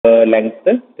length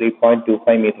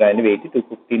 3.25 meter and weight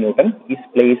 250 Newton is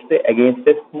placed against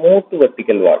a smooth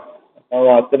vertical wall.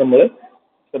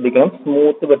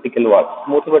 Smooth vertical wall.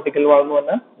 Smooth vertical wall,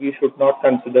 we should not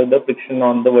consider the friction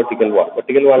on the vertical wall.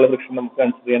 Vertical wall friction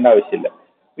consider.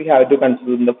 We have to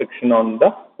consider the friction on the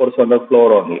horizontal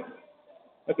floor only.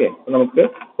 Okay, so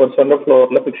horizontal floor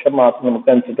friction mass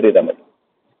consider that.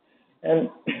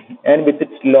 And with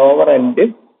its lower end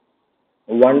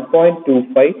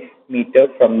 1.25 meter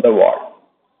from the wall.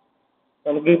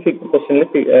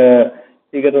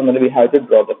 Figure we have to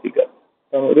draw the figure.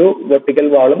 So, vertical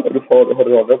wall and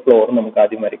horizontal floor.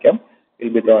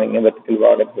 We'll be drawing a vertical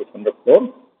wall and horizontal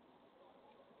floor.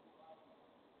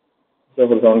 So,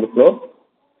 horizontal floor,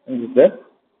 and this is the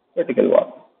vertical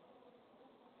wall.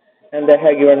 And they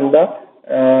have given the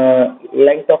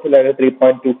length of the ladder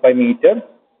 3.25 meter,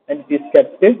 and it is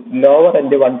kept lower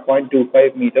and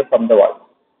 1.25 meter from the wall.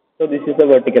 So, this is the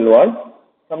vertical wall.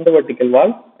 From the vertical wall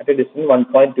at a distance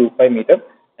 1.25 meter,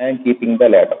 and keeping the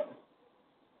ladder.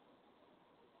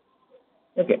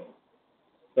 Okay,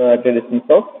 so at a distance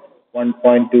of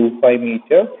 1.25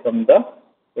 meter from the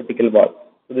vertical wall.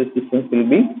 So this distance will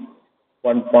be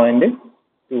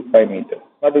 1.25 meter.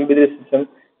 What will be the distance?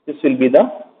 This will be the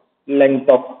length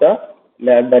of the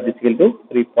ladder, that is equal to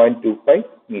 3.25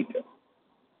 meter.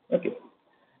 Okay,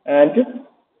 and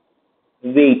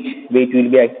weight will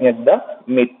be acting at the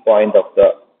midpoint of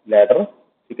the ladder,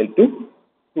 equal to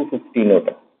 250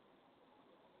 Newton.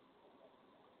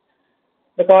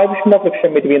 The coefficient of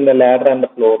friction between the ladder and the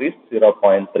floor is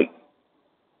 0.3.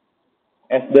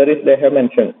 As they have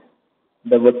mentioned,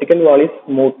 the vertical wall is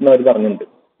smooth.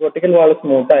 Vertical wall is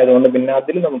smooth,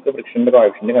 friction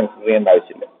coefficient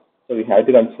consider. So we have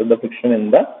to consider the friction in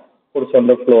the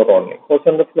horizontal floor only.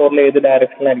 Horizontal floor le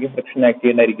direction friction act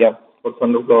cheyyundarikam.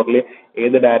 Horizontal floor le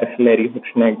direction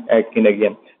friction act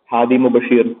cheyyundarikam. Hadi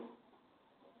Mubashir.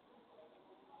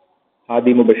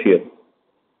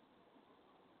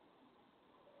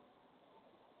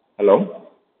 Hello,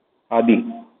 Hadi.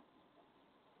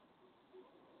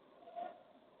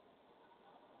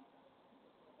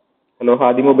 Hello,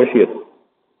 Hadi Mubashir.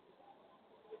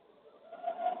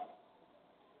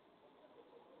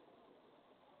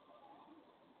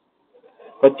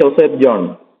 Coach Joseph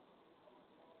John.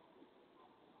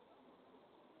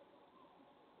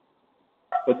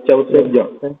 Coach Joseph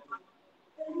John.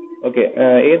 Okay,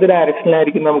 ഏത്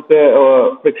ഡയറക്ഷനിലായിരിക്കും നമുക്ക്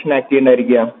friction act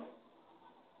ചെയ്യുന്നതായിരിക്കുക?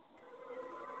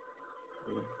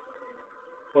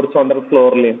 horizontal floor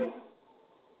le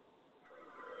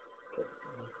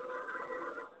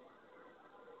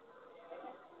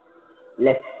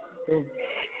left,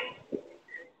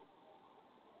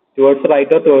 towards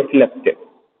right or towards left?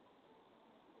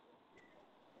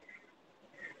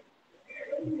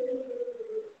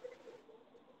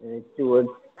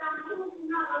 Towards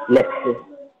left.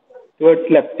 Towards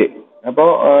left. അപ്പോൾ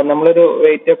നമ്മളൊരു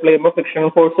wait apply ചെയ്യുമ്പോൾ friction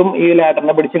ഫോഴ്സും ഈ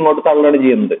ലാഡറിനെ പിടിച്ച് ഇങ്ങോട്ട് തള്ളുകയാണ്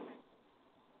ചെയ്യുന്നത്.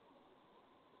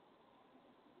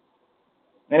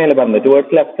 അങ്ങനെയല്ലേ പറഞ്ഞത്?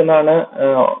 ടുവേർഡ്സ് ലെഫ്റ്റ് എന്നാണ്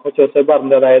ജോസഫ്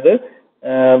പറഞ്ഞത്. അതായത്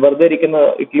വെറുതെ ഇരിക്കുന്ന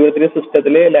ഇക്വിലിബ്രിയം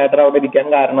സിസ്റ്റത്തിൽ ലാഡർ അവിടെ ഇരിക്കാൻ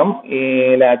കാരണം ഈ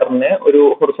ലാഡറിനെ ഒരു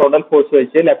ഹൊറിസോണ്ടൽ ഫോഴ്സ്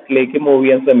വെച്ച് ലെഫ്റ്റിലേക്ക് മൂവ്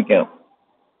ചെയ്യാൻ ശ്രമിക്കണം,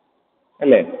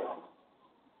 അല്ലേ?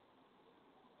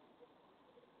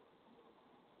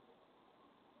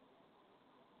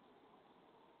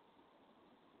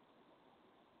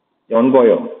 ജോൺ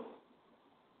പോയോ?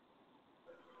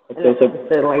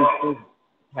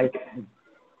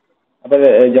 അപ്പൊ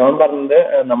ജോൺ പറഞ്ഞത്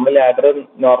നമ്മൾ ലാഡർ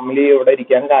നോർമലി ഇവിടെ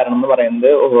ഇരിക്കാൻ കാരണം എന്ന് പറയുന്നത്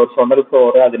ഹൊറിസോണ്ടൽ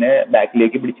ഫ്ലോർ അതിനെ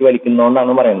ബാക്കിലേക്ക് പിടിച്ച്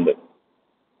വലിക്കുന്നതുകൊണ്ടാണ് പറയുന്നത്.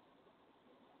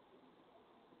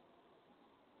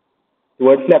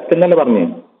 ടുവേർഡ്സ് ലെഫ്റ്റ് എന്നല്ലേ പറഞ്ഞു?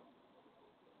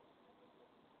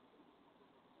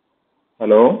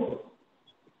 ഹലോ,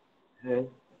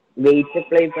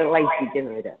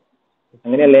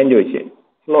 അങ്ങനെയല്ല ഞാൻ ചോദിച്ചേ.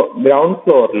 ഗ്രൗണ്ട്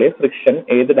ഫ്ലോറിൽ ഫ്രിക്ഷൻ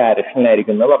ഏത്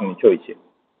ഡയറക്ഷനിലായിരിക്കും എന്ന് പറഞ്ഞു ചോദിച്ചു.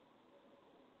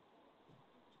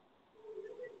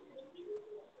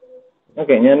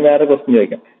 ഓക്കെ, ഞാൻ വേറെ ക്വസ്റ്റ്യൻ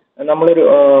ചോദിക്കാം. നമ്മളൊരു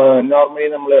നോർമലി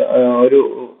നമ്മൾ ഒരു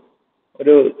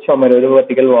ചുമര്, ഒരു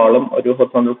വെർട്ടിക്കൽ വാളും ഒരു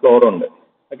ഹൊറിസോണ്ടൽ ഫ്ലോറും ഉണ്ട്.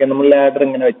 ഓക്കെ, നമ്മൾ ലാഡർ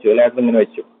ഇങ്ങനെ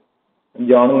വെച്ചു.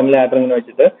 ജോൺ ഇങ്ങനെ ലാഡർ ഇങ്ങനെ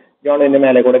വെച്ചിട്ട് ജോൺ ഇതിന്റെ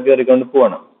മേലെ കൂടെ കയറിക്കൊണ്ട്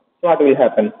പോവാണ്. So what will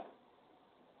happen?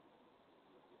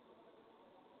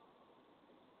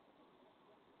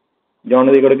 John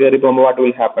ഇതിൽ കൂടെ കയറി പോകുമ്പോൾ വാട്ട്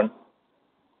വിൽ ഹാപ്പൻ?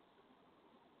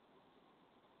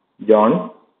 ജോൺ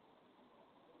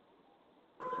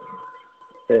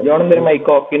എന്തൊരു മൈക്ക്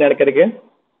ഓഫ് ചെയ്യുന്ന ഇടയ്ക്കിടയ്ക്ക്?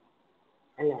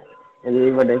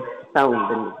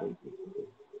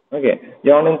 ഓക്കെ,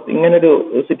 ജോൺ ഇങ്ങനെ ഒരു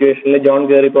സിറ്റുവേഷനിൽ ജോൺ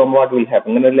കയറി പോകുമ്പോൾ വാട്ട് വിൽ ഹാപ്പൻ?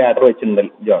 ഇങ്ങനെ ഒരു ലാഡർ വെച്ചിട്ടുണ്ട്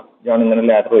ജോൺ ഇങ്ങനെ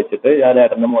ലാഡർ വെച്ചിട്ട് ആ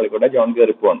ലാഡറിന്റെ മുകളിൽ കൂടെ ജോൺ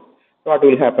കയറി പോവാണ്. What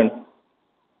will happen?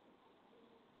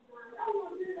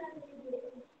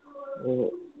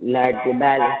 Ladder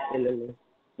balance അല്ലല്ലോ.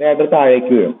 ലാഡർ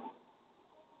താഴേക്ക് വീഴും.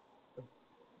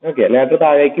 ഓക്കെ, ലാഡർ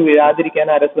താഴേക്ക് വീഴാതിരിക്കാൻ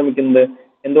ആരാ ശ്രമിക്കുന്നത്?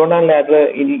 എന്തുകൊണ്ടാണ് ലാഡർ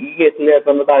ഈ കേസിൽ ലാഡർ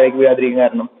ഒന്ന് താഴേക്ക് വീഴാതിരിക്കാൻ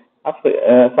കാരണം? ആ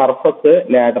സർഫസ്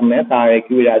ലാഡറിനെ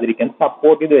താഴേക്ക് വീഴാതിരിക്കാൻ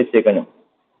സപ്പോർട്ട് ചെയ്ത് വെച്ചേക്കണം.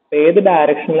 ഏത്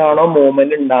ഡയറക്ഷനിലാണോ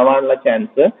മൂവ്മെന്റ് ഉണ്ടാവാനുള്ള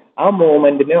ചാൻസ്, ആ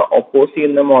മൂവ്മെന്റിനെ ഒപ്പോസ്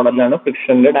ചെയ്യുന്ന മോഡലാണ്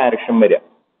ഫ്രിക്ഷന്റെ ഡയറക്ഷൻ വരിക.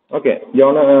 ഓക്കെ,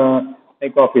 ജോൺ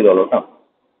മൈക്ക് ഓഫ് ചെയ്തോളൂ കേട്ടോ.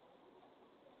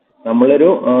 നമ്മളൊരു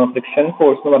ഫ്രിക്ഷൻ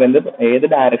ഫോഴ്സ് എന്ന് പറയുന്നത് ഏത്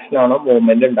ഡയറക്ഷനിലാണോ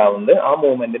മൂവ്മെന്റ് ഉണ്ടാവുന്നത്, ആ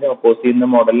മൂവ്മെന്റിനെ ഒപ്പോസ് ചെയ്യുന്ന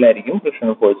മോഡലിലായിരിക്കും ഫ്രിക്ഷൻ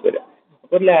ഫോഴ്സ് വരിക.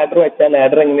 അപ്പൊ ഒരു ലാഡർ വെച്ചാൽ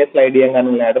ലാഡർ എങ്ങനെ സ്ലൈഡ് ചെയ്യാൻ?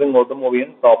 കാരണം ലാഡർ ഇങ്ങോട്ട് മൂവ്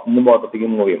ചെയ്യും, ടോപ്പിൽ നിന്ന് ബോട്ടത്തേക്ക്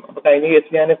മൂവ് ചെയ്യും. അപ്പൊ കഴിഞ്ഞ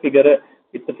കേസിൽ ഞാൻ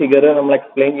ഫിഗർ നമ്മൾ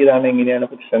എക്സ്പ്ലെയിൻ ചെയ്താണ് എങ്ങനെയാണ്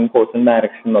ഫ്രിക്ഷൻ ഫോഴ്സിന്റെ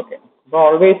ഡയറക്ഷൻ എന്നൊക്കെ. അപ്പൊ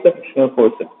ഓൾവേസ് ദ ഫ്രിക്ഷണൽ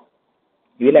ഫോഴ്സ്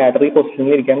ഈ ലാഡർ ഈ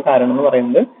പൊസിഷനിൽ ഇരിക്കാൻ കാരണം എന്ന്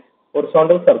പറയുന്നത്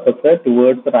horizontal surface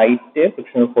towards right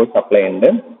frictional force apply ഉണ്ട്,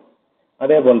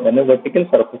 അതേപോലെ തന്നെ vertical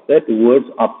surface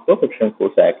towards up friction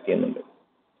force act ചെയ്യുന്നുണ്ട്.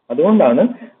 അതുകൊണ്ടാണ്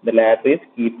the ladder is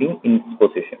keeping in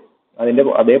position. അതിന്റെ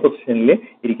അതേ പൊസിഷനിൽ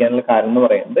ഇരിക്കാനുള്ള കാരണം എന്ന്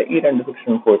പറയുന്നത് ഈ രണ്ട്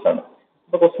ഫ്രിക്ഷണൽ ഫോഴ്സ് ആണ്.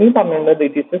 അപ്പൊ ക്വസ്റ്റ്യൻ പറഞ്ഞിട്ടുണ്ട്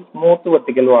it is A smooth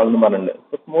vertical വാൾ എന്ന്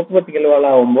പറഞ്ഞിട്ടുണ്ട്. സ്മൂത്ത് വെർട്ടിക്കൽ വാൾ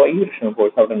ആകുമ്പോൾ ഈ ഫ്രിക്ഷണൽ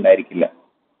ഫോഴ്സ് അവിടെ ഉണ്ടായിരിക്കില്ല.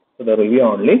 So there will be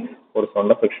only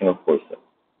horizontal frictional force.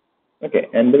 Okay,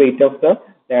 and the weight of the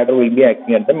ladder will be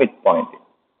acting at the midpoint.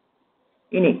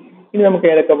 ഇനി നമുക്ക്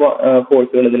ഏതൊക്കെ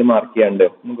ഫോഴ്സുകൾ ഇതിൽ മാർക്ക് ചെയ്യാണ്ട്?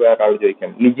 നമുക്ക് വേറെ ആൾ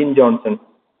ചോദിക്കാം. ലിജിൻ ജോൺസൺ.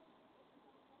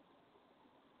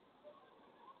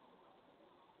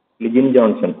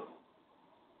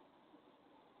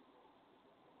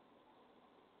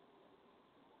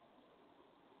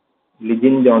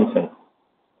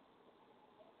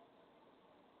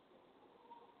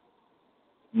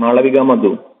 മാളവിക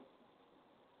മധു.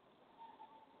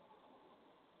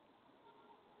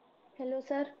 Hello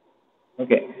sir.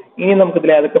 ഓക്കെ, ഇനി നമുക്ക്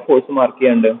ഇതിൽ ഏതൊക്കെ ഫോഴ്സ് മാർക്ക്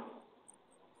ചെയ്യാണ്ട്?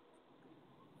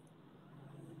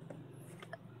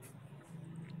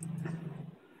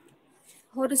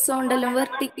 ഹൊറിസോണ്ടലും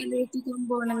വെർട്ടിക്കലും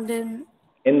കോമ്പോണന്റ്.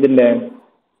 എന്തിന്റെ?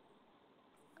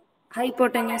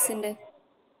 ഹൈപ്പോട്ടന്യൂസിന്റെ.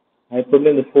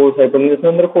 ഫോഴ്സ് ഹൈപ്പോട്ടന്യൂസ്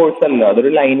എന്നൊരു ഫോഴ്സ് അല്ല,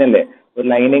 അതൊരു ലൈൻ അല്ലേ. ഒരു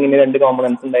ലൈൻ എങ്ങനെ രണ്ട്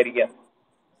കോമ്പണൻസ് ഉണ്ടായിരിക്കുക?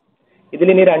 ഇതിൽ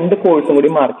ഇനി രണ്ട് ഫോഴ്സും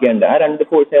കൂടി മാർക്ക് ചെയ്യാണ്ട്. ആ രണ്ട്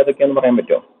ഫോഴ്സ് ഏതൊക്കെയാന്ന് പറയാൻ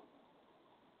പറ്റുമോ?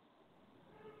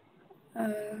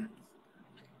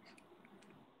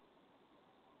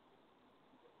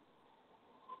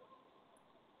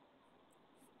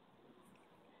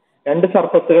 രണ്ട്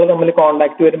സർഫസുകൾ തമ്മിൽ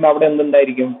കോണ്ടാക്ട് വരുമ്പോൾ അവിടെ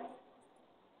എന്തുണ്ടായിരിക്കും?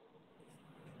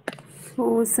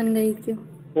 ഫോഴ്സ്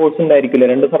ഉണ്ടായിരിക്കില്ലേ?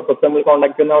 രണ്ട് സർഫസ് തമ്മിൽ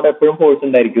കോണ്ടാക്ട് ചെയ്യുന്ന അവിടെ എപ്പോഴും ഫോഴ്സ്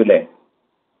ഉണ്ടായിരിക്കും അല്ലേ?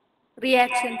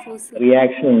 റിയാക്ഷൻ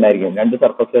ഉണ്ടായിരിക്കും. രണ്ട്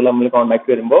സർഫസുകൾ തമ്മിൽ കോണ്ടാക്ട്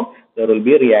വരുമ്പോൾ there will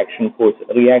be reaction force,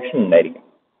 reaction ഉണ്ടായിരിക്കും.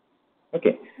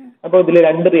 ഓക്കെ, അപ്പൊ ഇതിൽ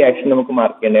രണ്ട് റിയാക്ഷൻ നമുക്ക്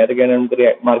മാർക്ക് ചെയ്യണ്ടേ. ഏതൊക്കെയാണ് നമുക്ക്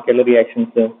മാർക്ക് ചെയ്യാനുള്ള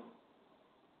റിയാക്ഷൻസ്?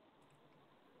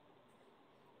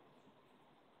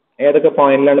 ഏതൊക്കെ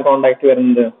പോയിന്റിലാണ് കോണ്ടാക്ട്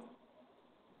വരുന്നത്?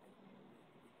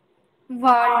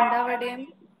 വാളിന്റെ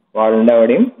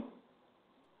അവിടെയും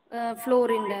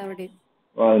ഫ്ലോറിന്റെ അവിടെയും.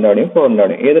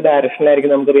 ഏത്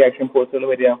ഡയറക്ഷനിലായിരിക്കും നമുക്ക് റിയാക്ഷൻ ഫോഴ്സുകൾ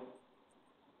വരിക?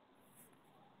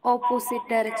 ഓപ്പോസിറ്റ്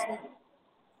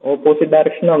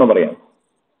ഡയറക്ഷൻ ആണോ പറയാം?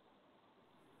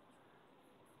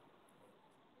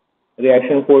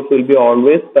 Reaction force will be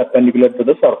always perpendicular to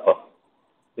the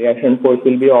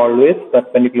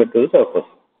surface.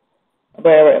 അപ്പൊ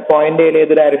പോയിന്റ് എയിൽ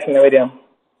ഏത് ഡയറക്ഷനിലാണ് വരിക?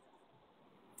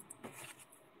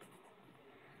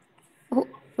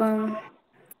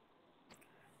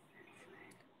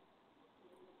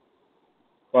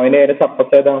 പോയിന്റ് എയുടെ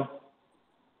സർഫസ് ഏതാ?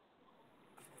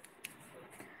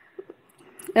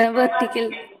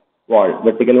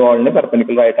 വെർട്ടിക്കൽ വാളിന്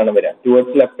പെർപെൻഡിക്കുലർ ആയിട്ടാണ് വരിക.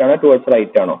 ടുവേർഡ്സ് ലെഫ്റ്റ് ആണോ ടുവേർഡ്സ്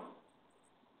റൈറ്റ് ആണോ?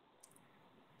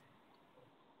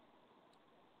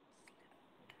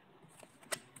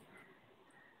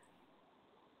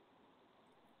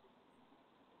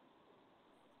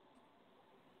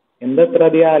 എന്താ എത്ര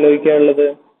അധികം ആലോചിക്കാനുള്ളത്?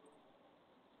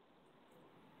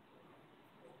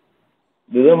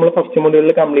 ഇത് നമ്മൾ ഫസ്റ്റ്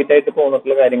മൊഡ്യൂളിൽ കംപ്ലീറ്റ് ആയിട്ട്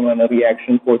പോന്നിട്ടുള്ള കാര്യങ്ങളാണ്.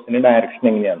 റിയാക്ഷൻ ഫോഴ്സിന്റെ ഡയറക്ഷൻ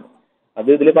എങ്ങനെയാണ് അത്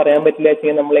ഇതിൽ പറയാൻ പറ്റില്ല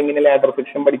വെച്ചാൽ നമ്മൾ എങ്ങനെ ലാഡർ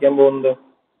ഫ്രിക്ഷൻ പഠിക്കാൻ പോകുന്നത്?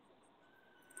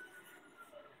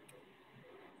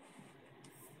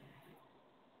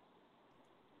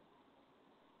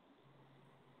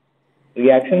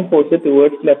 റിയാക്ഷൻ ഫോഴ്സ്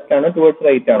ടുവേർഡ്സ് ലെഫ്റ്റ് ആണോ ടുവേർഡ്സ്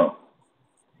റൈറ്റ് ആണോ?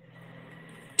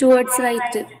 ടുവേർഡ്സ്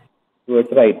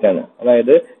റൈറ്റ് ആണ്.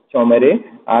 അതായത് ചുമര്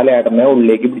ആ ലാഡറിനെ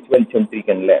ഉള്ളിലേക്ക് പിടിച്ച്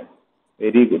വലിച്ചുകൊണ്ടിരിക്കണല്ലേ.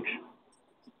 Very good.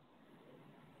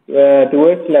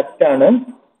 ടുവേർഡ്സ് ലെഫ്റ്റ് ആണ്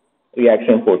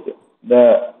reaction force. The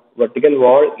vertical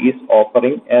wall is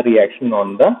offering a reaction on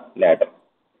the ladder,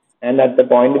 and at the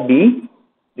point B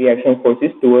reaction force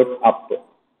is towards up.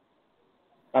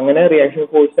 അങ്ങനെ റിയാക്ഷൻ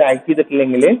ഫോഴ്സ് ആക്ട്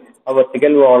ചെയ്തിട്ടില്ലെങ്കിൽ ആ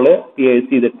വെർട്ടിക്കൽ വാള് പിയേഴ്സ്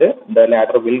ചെയ്തിട്ട് the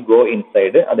ladder will go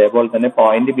inside. അതേപോലെ തന്നെ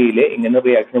point ബിയിൽ ഇങ്ങനെ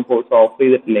reaction force of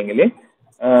ചെയ്തിട്ടില്ലെങ്കിൽ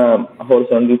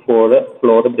horizontal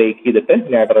floor break ചെയ്തിട്ട്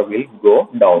ladder will go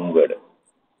downward.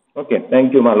 Okay, thank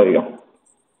you Malaria.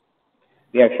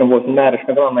 Reaction force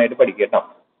direction ഒക്കെ നന്നായിട്ട് പഠിക്കട്ടോ.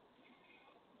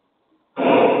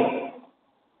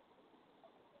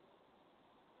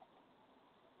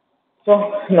 സോ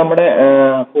നമ്മുടെ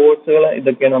ഫോഴ്സുകൾ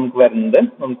ഇതൊക്കെയാണ് നമുക്ക് വരുന്നത്.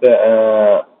 നമുക്ക്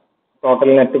total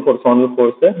net horizontal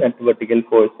force, net vertical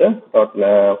force, total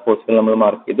ഫോഴ്സുകൾ നമ്മൾ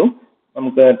മാർക്ക് ചെയ്തു.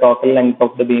 നമുക്ക് total length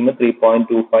of the beam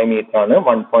 3.25 metre ആണ്.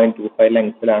 1.25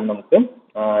 ലെങ്ത്തിലാണ് നമുക്ക്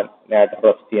ലാഡർ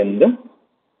റെസ്റ്റ് ചെയ്യുന്നത്.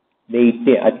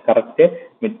 വെയിറ്റ് കറക്റ്റ്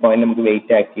മിഡ് പോയിന്റ് നമുക്ക്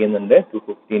വെയിറ്റ് ആക്ട് ചെയ്യുന്നുണ്ട്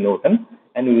 250 newton.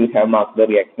 And we will have mark the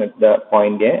reaction at the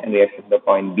point A and reaction at the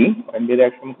point B. Point B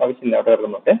reaction നമുക്ക് ആവശ്യമില്ല, അവിടെ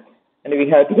ഇറങ്ങുന്നുണ്ട്. And we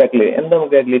have to calculate. എന്താ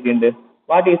നമുക്ക് calculate ചെയ്യേണ്ടത്?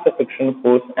 What is the friction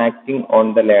force acting on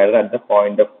the ladder at the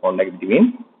point of contact between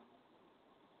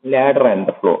ladder and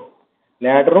the floor?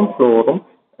 ലാഡറും ഫ്ലോറും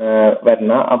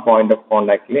വരുന്ന ആ point of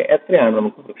കോണ്ടാക്റ്റിൽ എത്രയാണ്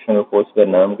നമുക്ക് ഫ്രിക്ഷണൽ ഫോഴ്സ്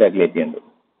വരുന്നത് നമുക്ക് കാൽക്കുലേറ്റ് ചെയ്യേണ്ടത്.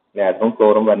 ലാഡറും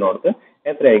ഫ്ലോറും വരുന്നിടത്ത്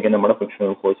എത്രയായിരിക്കും നമ്മുടെ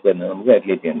ഫ്രിക്ഷണൽ ഫോഴ്സ് വരുന്നത് നമുക്ക്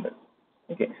കാൽക്കുലേറ്റ് ചെയ്യേണ്ടത്.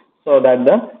 Okay, so that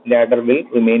the ladder will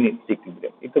remain it's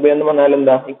equilibrium. Equilibrium എന്ന് പറഞ്ഞാൽ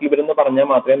എന്താ? ഇക്വിലിബ്രിയം എന്ന് പറഞ്ഞാൽ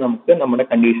മാത്രമേ നമുക്ക് നമ്മുടെ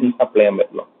കണ്ടീഷൻസ് അപ്ലൈ ചെയ്യാൻ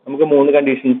പറ്റുള്ളൂ. നമുക്ക് 3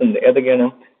 കണ്ടീഷൻസ് ഉണ്ട്. ഏതൊക്കെയാണ്?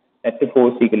 നെറ്റ്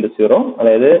ഫോഴ്സ് ഈക്വൽ ടു 0,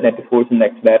 അതായത് net force in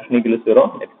X direction equal to 0,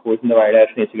 net force in Y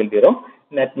direction equal to 0,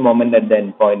 net moment at the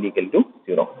end point equal to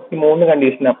 0. ഈ 3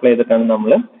 കണ്ടീഷൻ അപ്ലൈ ചെയ്തിട്ടാണ്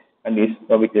നമ്മൾ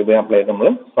condition of equilibrium apply ചെയ്ത് നമ്മൾ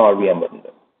solve ചെയ്യാൻ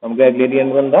പറ്റുന്നത്. നമുക്ക് calculate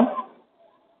ചെയ്യേണ്ടത് എന്താ?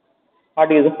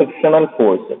 What is frictional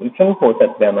force? Frictional force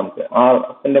എത്രയാണ് നമുക്ക്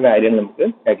ആർന്റെ വാല്യൂ നമുക്ക്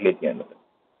കാൽക്കുലേറ്റ് ചെയ്യേണ്ടത്.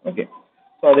 ഓക്കെ,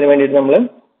 സോ അതിന് വേണ്ടിയിട്ട് നമ്മൾ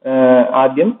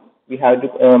ആദ്യം we have to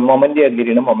moment calculate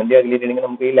ചെയ്യണം. മൊമെന്റ് കാൽക്കുലേറ്റ് ചെയ്യണമെങ്കിൽ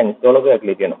നമുക്ക് ഈ ലെങ്ത്തുകളൊക്കെ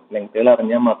കാൽക്കുലേറ്റ് ചെയ്യണം. ലെങ്ത്തുകൾ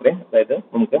അറിഞ്ഞാൽ മാത്രമേ, അതായത്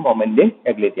നമുക്ക് മൊമെന്റ്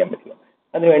കാൽക്കുലേറ്റ് ചെയ്യാൻ പറ്റുള്ളൂ.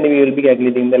 അതിനുവേണ്ടി we will be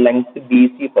calculating the length B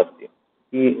C first.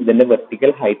 ഈ ഇതിന്റെ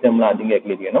വെർട്ടിക്കൽ ഹൈറ്റ് നമ്മൾ ആദ്യം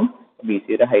കാൽക്കുലേറ്റ് ചെയ്യണം. ബി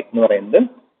സിയുടെ ഹൈറ്റ് എന്ന് പറയുന്നത്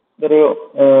ഇതൊരു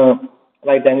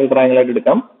റൈറ്റ് ആംഗിൾ ട്രയാംഗിൾ ആയിട്ട്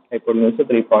എടുക്കാം. Hypotenuse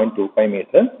 3.25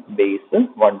 metre, base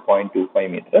 1.25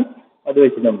 metre. അത്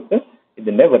വെച്ച് നമുക്ക്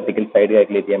ഇതിന്റെ വെർട്ടിക്കൽ സൈഡ്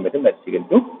കാൽക്കുലേറ്റ് ചെയ്യാൻ പറ്റും. വെർട്ടിക്കൽ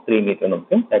ടു 3 മീറ്റർ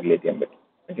നമുക്ക് കാൽക്കുലേറ്റ് ചെയ്യാൻ പറ്റും.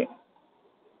 Okay,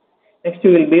 next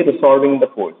will be resolving the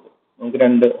force. നമുക്ക്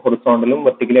 2 ഹൊറിസോണ്ടലും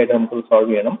വെർട്ടിക്കലായിട്ട് നമുക്ക്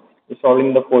റിസോൾവ് ചെയ്യണം.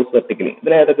 Resolving the force vertically.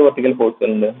 ഇതിൽ ഏതൊക്കെ വെർട്ടിക്കൽ ഫോഴ്സുകൾ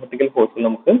ഉണ്ട്? വെർട്ടിക്കൽ ഫോഴ്സുകൾ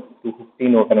നമുക്ക് 250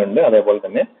 ന്യൂട്ടൺ ഉണ്ട്, അതേപോലെ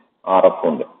തന്നെ RF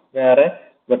ഉണ്ട്. വേറെ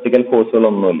വെർട്ടിക്കൽ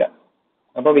ഫോഴ്സുകളൊന്നുമില്ല.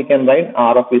 അപ്പോൾ we can write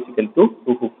RF is equal to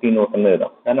 250 newton എന്ന്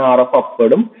എഴുതാം. കാരണം RF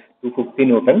അപ്വേർഡും 250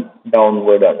 ന്യൂട്ടൺ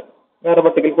ഡൗൺവേർഡ് ആണ്. വേറെ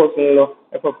vertical ഫോഴ്സുകളോ?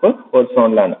 FF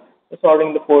ഹൊറിസോണ്ടലാണ്.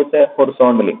 Resolving the force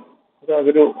horizontally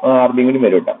അതൊരു RB കൂടി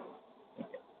വരും കേട്ടോ.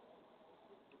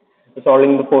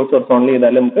 സോൾവിംഗ് ദ ഫോഴ്സ് ഹൊറിസോണ്ടലി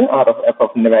ചെയ്താൽ നമുക്ക്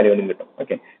FF വാല്യൂ കിട്ടും.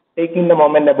 Okay, taking the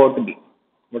moment about B.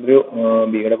 ഇവിടെ ഒരു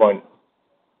ബിയുടെ പോയിന്റ്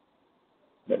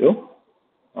ഒരു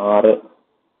ആറ്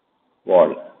വാൾ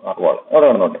അവിടെ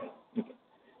നടന്നോട്ടെ.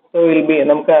 സോ വിൽ ബി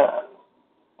നമുക്ക്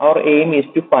അവർ aim is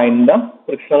to find the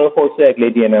frictional force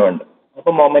calculate ചെയ്യാനേ വേണ്ട.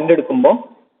 അപ്പൊ മൊമെന്റ് എടുക്കുമ്പോൾ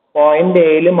പോയിന്റ്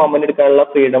എയിൽ മൊമെന്റ് എടുക്കാനുള്ള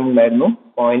ഫ്രീഡം ഉണ്ടായിരുന്നു,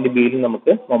 പോയിന്റ് ബിയിൽ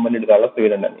നമുക്ക് മൊമെന്റ് എടുക്കാനുള്ള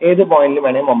ഫ്രീഡം ഉണ്ടായിരുന്നു. ഏത് പോയിന്റിൽ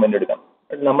വേണേൽ മൊമെന്റ് എടുക്കാം.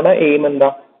 നമ്മുടെ എയിം എന്താ?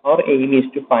 അവർ aim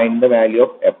is to find the value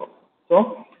of F. So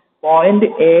point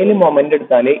എയിൽ മൊമെന്റ്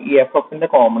എടുത്താലേ ഈ FFന്റെ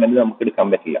കോമ്പണന്റ് നമുക്ക് എടുക്കാൻ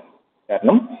പറ്റില്ല.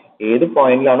 കാരണം ഏത്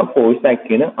പോയിന്റിലാണ് ഫോഴ്സ് ആക്ട്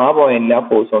ചെയ്യുന്നത് ആ പോയിന്റിൽ ആ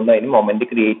ഫോഴ്സ് കൊണ്ട് അതിന് മൊമെന്റ്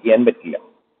ക്രിയേറ്റ് ചെയ്യാൻ പറ്റില്ല.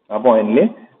 ആ പോയിന്റിൽ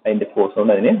അതിന്റെ ഫോഴ്സ്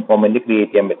കൊണ്ട് അതിന് മൊമെന്റ്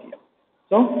ക്രിയേറ്റ് ചെയ്യാൻ പറ്റില്ല.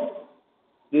 So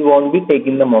we won't be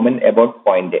taking the moment about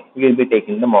point A. We will be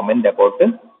taking the moment about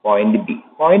point B.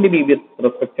 Point B with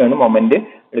respect to moment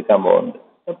എടുക്കാൻ പോകുന്നത്.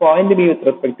 So point B with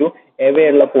respect to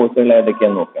എവയുള്ള ഫോഴ്സുകൾ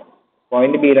ഏതൊക്കെയാന്ന് നോക്കാം.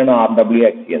 Point ബിയിലാണ് RW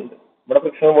act ചെയ്യുന്നത്. ഇവിടെ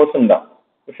frictional force ഉണ്ടോ?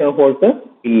 Frictional force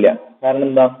ഇല്ല. കാരണം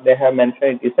എന്താ? They have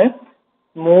mentioned it is a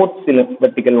smooth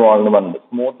vertical wall എന്ന് പറഞ്ഞത്.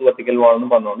 സ്മൂത്ത് വെർട്ടിക്കൽ വാൾ എന്ന്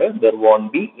പറഞ്ഞുകൊണ്ട് there won't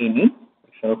be any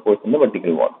frictional force in the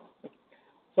vertical wall.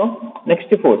 So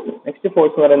next force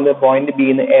എന്ന് പറയുന്നത് പോയിന്റ്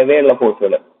ബിന്ന് എവേ ഉള്ള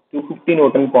ഫോഴ്സുകൾ 250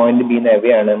 ന്യൂട്ടൺ പോയിന്റ് ബിന്ന്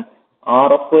എവേ ആണ്,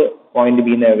 RF point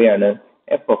bin away ആണ്,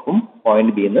 FFും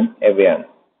പോയിന്റ് ബിന്ന് എവേ ആണ്.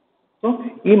 സോ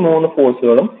ഈ 3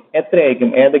 ഫോഴ്സുകളും എത്രയായിരിക്കും,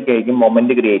 ഏതൊക്കെയായിരിക്കും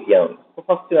മൊമെന്റ് ക്രിയേറ്റ് ചെയ്യാവുന്നത്? അപ്പോൾ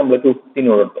ഫസ്റ്റ് നമ്മൾ 250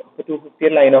 ന്യൂട്ടൺ എടുത്തു.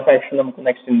 250 ലൈൻ ഓഫ് ആക്ഷൻ നമുക്ക്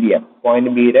എക്സ്റ്റെൻഡ് ചെയ്യാം.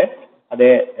 പോയിന്റ് ബിയുടെ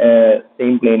അതേ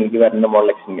സെയിം പ്ലെയിനിലേക്ക് വരുന്ന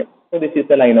മോഡൽ എക്സ്റ്റെൻഡ് ചെയ്യാം. So this is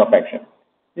the line of action.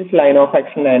 This line of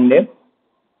action and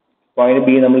point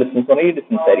B നമ്മൾ ഡിസ്റ്റൻസ് പറഞ്ഞാൽ ഈ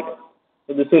ഡിസ്റ്റൻസ് ആയിരിക്കും.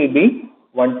 So this will be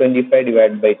 125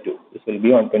 divided by 2. This will be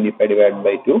 125 divided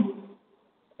by 2.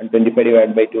 125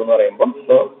 divided by 2 എന്ന് പറയുമ്പോൾ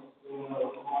so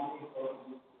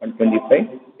 125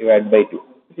 divided by 2.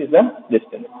 This is the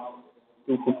distance.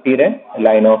 250യുടെ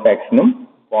line of ആക്ഷനും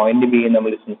point B നമ്മൾ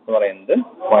distance എന്ന് പറയുന്നത്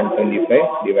 125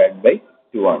 divided by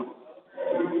 2 ആണ്.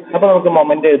 അപ്പൊ നമുക്ക്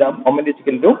മൊമെന്റ് എഴുതാം. Moment is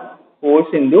equal to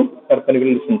force into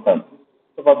perpendicular distance ആണ്.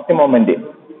 So first moment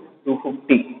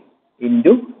 250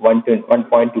 into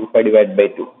 1.25 divided by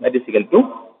 2. That is equal to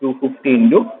 250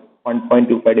 into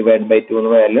 1.25 divided by 2 എന്ന്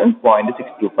പറഞ്ഞാൽ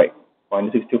 0.625.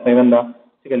 0.625 എന്താ?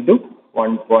 equal to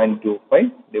 1.25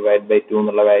 ഡിവൈഡ് ബൈ 2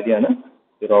 എന്നുള്ള വാല്യൂ ആണ്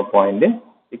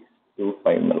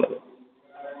 0.625 എന്നുള്ളത്.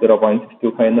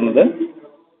 0.625 എന്നുള്ളത്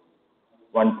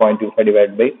 1.25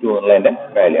 ഡിവൈഡ് ബൈ 2 എന്നുള്ളതിന്റെ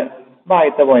വാല്യൂ ആണ്. അപ്പൊ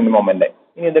ആദ്യത്തെ പോയിന്റ് മൊമെന്റ്.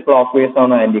 ഇനി ഇത് ക്ലോക്ക് വേസ്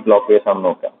ആണോ ആന്റി ക്ലോക്ക് വേസ് ആണോ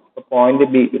നോക്കാം. Point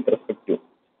B with respect to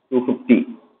 250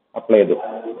 apply ചെയ്തു.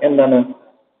 എന്താണ്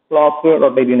ക്ലോക്ക്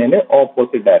റൊട്ടേറ്റ് ചെയ്യുന്നതിന്റെ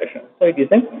opposite direction. So it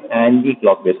is N anti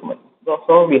clock vase moment.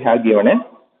 So we have given A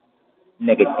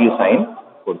negative sign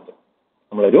കൊടുത്തു.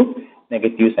 നമ്മളൊരു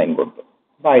നെഗറ്റീവ് സൈൻ കൊടുത്തു.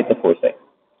 അപ്പൊ ആദ്യത്തെ ഫോഴ്സ് ആയി.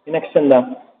 നെക്സ്റ്റ് എന്താ?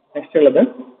 നെക്സ്റ്റ് ഉള്ളത്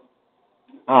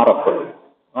RF.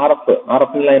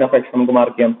 RF line of action നമുക്ക്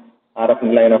മാർക്ക് ചെയ്യാം. RF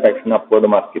line of action upward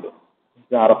mark ചെയ്തു.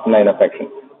 RF line of action.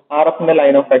 RF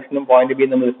line of ആക്ഷനും പോയിന്റ് ബി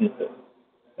നമ്മൾ distance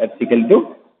that's equal to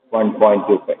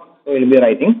 1.25. So we'll be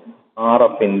writing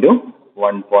RF into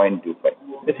 1.25.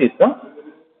 This is the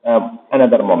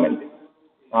another moment.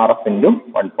 RF into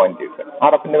 1.25.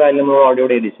 RF ന്റെ value നമ്മൾ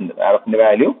already എഴുതി വെച്ചിട്ടുണ്ട്. RF ന്റെ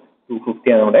value 250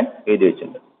 ആണ് നമ്മുടെ എഴുതി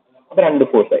വെച്ചിട്ടുണ്ട്. അപ്പൊ രണ്ട്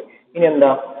ഫോഴ്സ് ആയി. ഇനി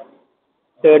എന്താ?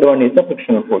 Third one is the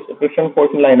frictional force. Frictional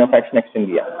ഫോഴ്സിന് line of action extend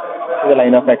ചെയ്യാം. ഇത്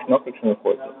line of action of frictional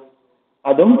force.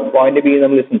 അതും പോയിന്റ് ബി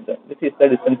നമ്മൾ distance. This is the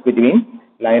distance between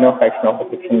line of action of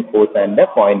frictional force and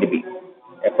point B.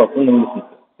 F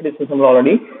distance നമ്മൾ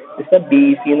already B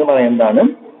C എന്ന് പറയുന്നതാണ്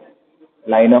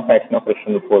line of action of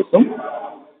frictional ഫോഴ്സും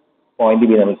point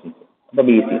B നമ്മൾ distance. അപ്പൊ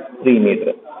B C 3 metre.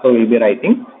 So will be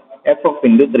writing F of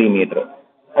into 3 metre.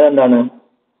 അതെന്താണ്?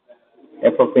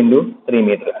 F of into 3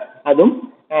 metre. അതും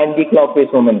anti clock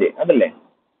vice movement അതല്ലേ?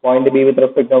 Point B with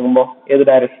respect നോക്കുമ്പോൾ ഏത്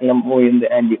ഡയറക്ഷനിലും move ചെയ്യുന്നത്?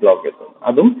 Anti clock vice.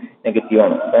 അതും നെഗറ്റീവ്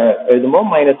ആണ്. എഴുതുമ്പോൾ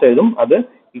മൈനസ് എഴുതും. അത്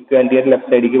ഇക്വാലിറ്റിയുടെ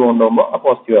ലെഫ്റ്റ് സൈഡിലേക്ക് കൊണ്ടുപോകുമ്പോൾ ആ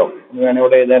പോസിറ്റീവ് ആവും. വേണമെങ്കിൽ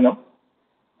ഇവിടെ എഴുതാനും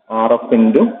RF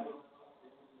into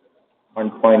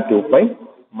 1.25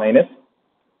 minus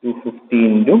 250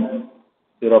 into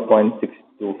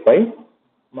 0.625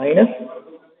 minus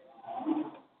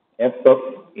FF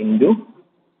into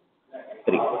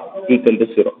 3 equal to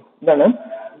 0. ഇതാണ്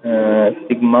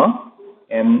sigma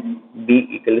M B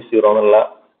equal to 0 എന്നുള്ള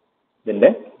ഇതിന്റെ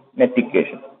നെറ്റ്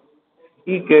ഇക്വേഷൻ.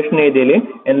 ഈ ഇക്വേഷൻ എഴുതിയതിൽ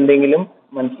എന്തെങ്കിലും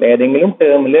ഏതെങ്കിലും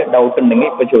ടേമിൽ ഡൗട്ട് ഉണ്ടെങ്കിൽ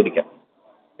ഇപ്പൊ ചോദിക്കാം.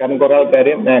 കാരണം കുറെ ആൾക്കാർ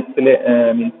മാത്സിൽ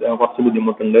മീൻസ് കുറച്ച്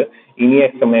ബുദ്ധിമുട്ടുണ്ട്, ഇനി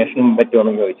എക്സ്പ്ലനേഷൻ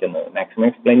പറ്റുമെന്ന് ചോദിച്ചിരുന്നത്. മാക്സിമം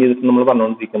എക്സ്പ്ലെയിൻ ചെയ്തിട്ട് നമ്മൾ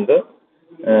പറഞ്ഞുകൊണ്ടിരിക്കുന്നത്.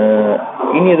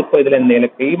 ഇനി ഇതിപ്പോ ഇതിൽ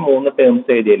എന്തെങ്കിലുമൊക്കെ ഈ 3 ടേംസ്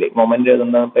എഴുതിയാലേ മൊമെന്റ്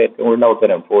എഴുതുന്ന ഏറ്റവും കൂടുതൽ ഡൗട്ട്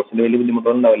വരാം. ഫോഴ്സിൽ വലിയ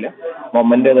ബുദ്ധിമുട്ടൊന്നും ഉണ്ടാവില്ല.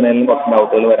 മൊമെന്റ് എഴുതുന്നതിലും കുറച്ച്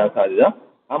ഡൗട്ടുകൾ വരാൻ സാധ്യത.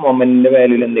 ആ മൊമെന്റിന്റെ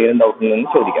വാല്യൂയിൽ എന്തെങ്കിലും ഡൗട്ട് ഉണ്ടെങ്കിൽ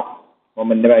ചോദിക്കാം.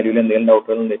 മൊമെന്റിന്റെ വാല്യൂയിൽ എന്തെങ്കിലും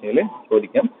ഡൗട്ടുകൾ ഉണ്ടെങ്കിൽ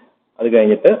ചോദിക്കാം. അത്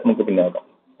കഴിഞ്ഞിട്ട് നമുക്ക് പിന്നെ നോക്കാം.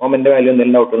 മൊമെന്റ് വാല്യൂ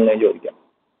എന്തെങ്കിലും ഡൗട്ടുകൾ ഉണ്ടെങ്കിൽ ചോദിക്കാം.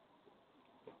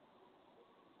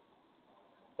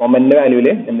 മൊമെന്റ്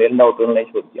വാല്യൂല് എന്തെങ്കിലും ഡൗട്ടുകൾ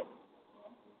ഉണ്ടെങ്കിൽ ചോദിക്കാം.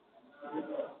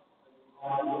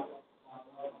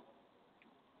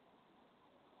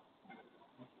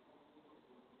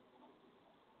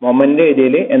 മൊമെന്റ്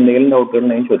ഏരിയയിൽ എന്തെങ്കിലും ഡൗട്ടുകൾ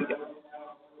ഉണ്ടെങ്കിൽ ചോദിക്കാം.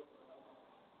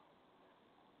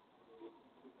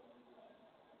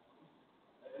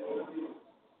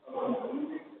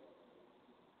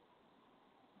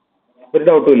 ഒരു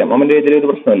ഡൗട്ടും ഇല്ല. മൊമെന്റ് ഏരിയയിൽ ഒരു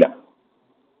പ്രശ്നമില്ല.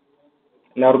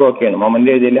 എല്ലാവർക്കും ഓക്കെയാണ്.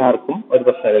 മൊമെന്റ് ഏരിയയിൽ ആർക്കും ഒരു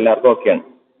പ്രശ്നമില്ല. എല്ലാവർക്കും ഓക്കെയാണ്.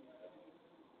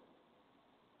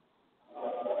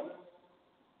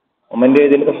 മൊമെന്റ്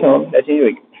ഏരിയയിൽ പ്രശ്നം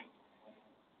ചോദിക്കും.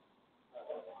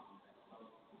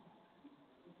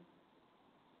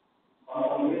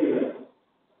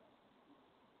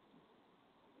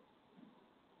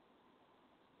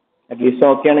 അറ്റ്ലീസ്റ്റ്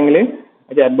ഓക്കെ ആണെങ്കിൽ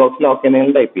ചാറ്റ് ബോക്സിൽ ഓക്കെ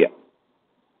എന്തെങ്കിലും ടൈപ്പ് ചെയ്യാം.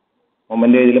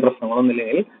 മൊമെന്റ് ഏരിയയിൽ പ്രശ്നങ്ങളൊന്നും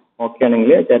ഇല്ലെങ്കിൽ ഓക്കെ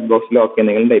ആണെങ്കിൽ ചാറ്റ് ബോക്സിൽ ഓക്കെ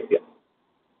എന്തെങ്കിലും ടൈപ്പ് ചെയ്യാം.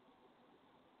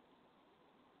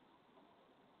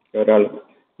 ഒരാൾ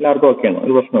എല്ലാവർക്കും ഓക്കെയാണ്.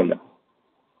 ഒരു പ്രശ്നമില്ല.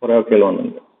 കുറെ ഓക്കെകൾ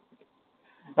വന്നിട്ടുണ്ട്.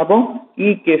 അപ്പോൾ ഈ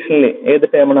ഇക്വേഷനിൽ ഏത്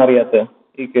ടേമാണ് അറിയാത്തത്?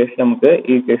 ഈ ഇക്വേഷൻ നമുക്ക്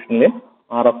ഈ ഇക്വേഷനിൽ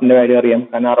RF വാല്യൂ അറിയാം.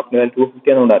 കാരണം RF വാല്യൂ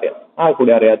 250 എന്നുകൊണ്ട് അറിയാം. ആ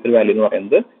കൂടി അറിയാത്തൊരു വാല്യൂ എന്ന്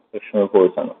പറയുന്നത് ഫ്രിക്ഷണൽ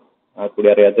ഫോഴ്സ് ആണ്. ആ കൂടി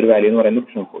അറിയാത്തൊരു വാല്യൂ എന്ന് പറയുന്നത്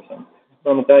ഫ്രിക്ഷണൽ ഫോഴ്സ് ആണ്.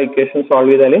 അപ്പോൾ നമുക്ക് ആ ഇക്വേഷൻ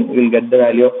സോൾവ് ചെയ്താൽ will get the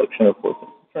value of frictional force.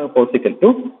 Frictional force equal to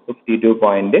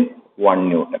 52.1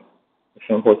 newton.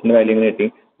 Frictional ഫോഴ്സിന്റെ വാല്യൂ എങ്ങനെ കിട്ടി?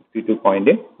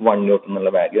 52.1 ന്യൂട്ടൺ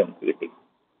എന്നുള്ള വാല്യൂ നമുക്ക് കിട്ടി.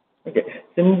 Okay.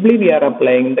 Simply we are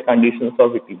applying the conditions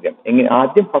of equilibrium.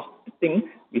 ആദ്യം first thing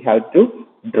we have to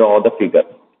draw the figure.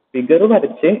 Figure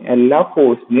വരച്ച് എല്ലാ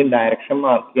ഫോഴ്സിന്റെയും direction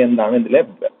mark ചെയ്യുന്നതാണ് ഇതിലെ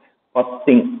first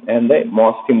thing and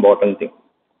most important thing.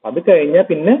 അത് കഴിഞ്ഞാൽ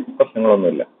പിന്നെ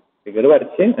പ്രശ്നങ്ങളൊന്നുമില്ല. ഫിഗർ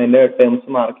വരച്ച് അതിന്റെ ടേംസ്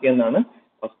മാർക്ക് ചെയ്യുന്നതാണ്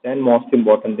first and most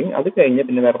important thing. അത് കഴിഞ്ഞാൽ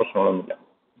പിന്നെ വേറെ പ്രശ്നങ്ങളൊന്നുമില്ല.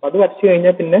 അപ്പൊ അത് വരച്ചു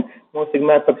കഴിഞ്ഞാൽ പിന്നെ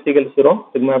sigma F X equal to 0,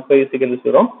 sigma F is equal to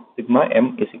 0, sigma M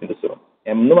is equal to 0.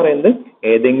 M എന്ന് പറയുന്നത്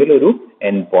ഏതെങ്കിലും ഒരു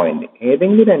എൻ പോയിന്റ്,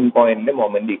 ഏതെങ്കിലും ഒരു എൻ പോയിന്റിൽ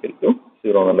മൊമെന്റ് ഈക്വൽ ടു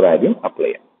 0 എന്നുള്ള വാല്യൂ അപ്ലൈ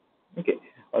ചെയ്യാം. ഓക്കെ,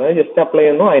 അതായത് ജസ്റ്റ് അപ്ലൈ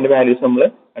ചെയ്യുന്നു, അതിന്റെ വാല്യൂസ് നമ്മൾ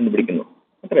കണ്ടുപിടിക്കുന്നു,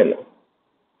 അത്രയല്ല.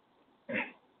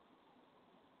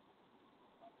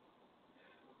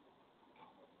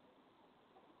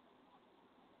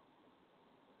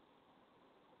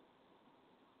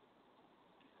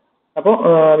 അപ്പോൾ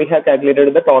we have calculated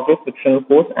the total frictional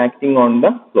force acting on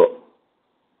the floor.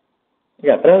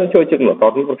 അത്ര ചോദിച്ചിട്ടുള്ളൂ,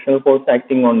 total frictional force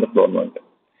acting on the floor എന്ന് പറഞ്ഞിട്ട്.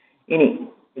 ഇനി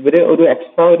ഇവര് ഒരു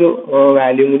എക്സ്ട്രാ ഒരു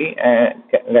വാല്യൂ കൂടി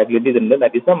കാൽക്കുലേറ്റ് ചെയ്തിട്ടുണ്ട്,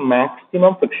 that is the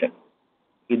maximum friction.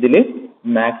 ഇതിൽ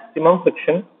മാക്സിമം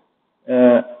ഫ്രിക്ഷൻ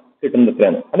കിട്ടുന്നത്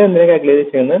എത്രയാണ്, അതെന്തിനാ കാൽക്കുലേറ്റ്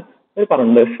ചെയ്യുന്നത് അവർ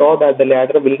പറഞ്ഞത്, show that the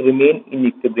ladder will remain in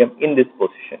equilibrium in this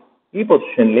position. ഈ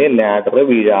പൊസിഷനിൽ ലാഡർ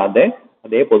വീഴാതെ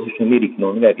അതേ പൊസിഷനിൽ ഇരിക്കുന്നു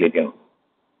എന്ന് കാൽക്കുലേറ്റ് ചെയ്യണം.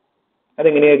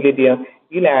 അതെങ്ങനെ കാൽക്കുലേറ്റ് ചെയ്യാം?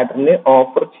 ഈ ലാഡറിന്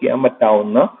ഓഫർ ചെയ്യാൻ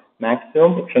പറ്റാവുന്ന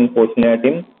മാക്സിമം ഫ്രിക്ഷൻ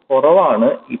ഫോഴ്സിനായിട്ടും കുറവാണ്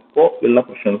ഇപ്പോൾ ഉള്ള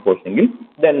ഫ്രിക്ഷൻ ഫോഴ്സ് എങ്കിൽ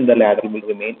then the ladder will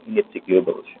remain in its equilibrium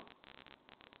position.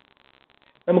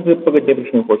 നമുക്ക് ഇപ്പോൾ കിട്ടിയ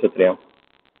ഫ്രിക്ഷൻ ഫോഴ്സ് എത്രയാണ്?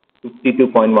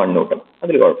 52.1 ന്യൂട്ടൺ.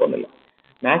 അതിൽ കുഴപ്പമൊന്നുമില്ല.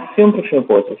 മാക്സിമം ഫ്രിക്ഷൻ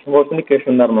ഫോഴ്സിന്റെ ഇക്വേഷൻ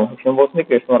എന്തായിരുന്നു? ഫ്രിക്ഷൻ ഫോഴ്സിന്റെ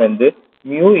ഇക്വേഷൻ എന്ന് പറയുന്നത്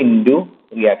മ്യൂ ഇൻറ്റു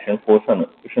റിയാക്ഷൻ ഫോഴ്സ് ആണ്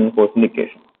ഫ്രിക്ഷൻ ഫോഴ്സിന്റെ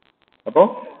ഇക്വേഷൻ. അപ്പോൾ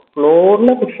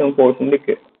ഫ്ലോറിലെ ഫ്രിക്ഷൻ ഫോഴ്സിന്റെ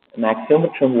മാക്സിമം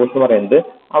ഫ്രിക്ഷൻ ഫോഴ്സ് എന്ന് പറയുന്നത്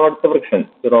അവിടുത്തെ ഫ്രിക്ഷൻ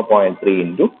 0.3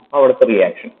 ഇൻറ്റു അവിടുത്തെ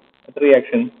റിയാക്ഷൻ. എത്ര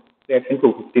റിയാക്ഷൻ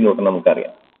 250 ന്യൂട്ടൺ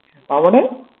നമുക്കറിയാം. അവിടെ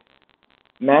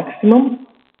മാക്സിമം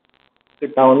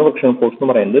കിട്ടാവുന്ന ഫ്രിക്ഷൻ ഫോഴ്സ് എന്ന്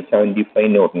പറയുന്നത് 75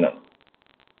 ന്യൂട്ടൺ ആണ്.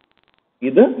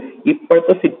 ഇത്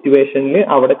ഇപ്പോഴത്തെ സിറ്റുവേഷനിൽ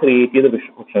അവിടെ ക്രിയേറ്റ് ചെയ്ത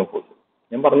ഫ്രിക്ഷൻ ഫോഴ്സ്.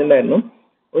 ഞാൻ പറഞ്ഞിട്ടുണ്ടായിരുന്നു,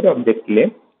 ഒരു ഒബ്ജക്റ്റില്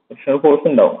ഫ്രിക്ഷൻ ഫോഴ്സ്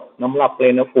ഉണ്ടാവും, നമ്മൾ അപ്ലൈ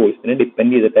ചെയ്യുന്ന ഫോഴ്സിനെ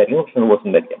ഡിപ്പെൻഡ് ചെയ്തിട്ടായിരിക്കും ഫ്രിക്ഷൻ ഫോഴ്സ്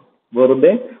ഉണ്ടായിരിക്കാം.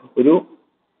 വെറുതെ ഒരു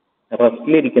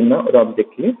റെസ്റ്റിലിരിക്കുന്ന ഒരു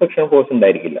ഒബ്ജക്റ്റിൽ ഫ്രിക്ഷൻ ഫോഴ്സ്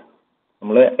ഉണ്ടായിരിക്കില്ല.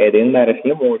 നമ്മൾ ഏതെങ്കിലും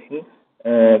ഡയറക്ഷനിൽ മോഷൻ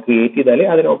ക്രിയേറ്റ് ചെയ്താൽ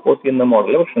അതിനെ ഓപ്പോസ് ചെയ്യുന്ന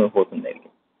മോഡലിൽ ഫ്രിക്ഷൻ ഫോഴ്സ്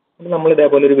ഉണ്ടായിരിക്കും. അപ്പോൾ നമ്മൾ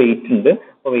ഇതേപോലെ ഒരു വെയിറ്റ് ഉണ്ട്,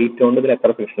 അപ്പോൾ വെയിറ്റ് കൊണ്ട് ഇതിൽ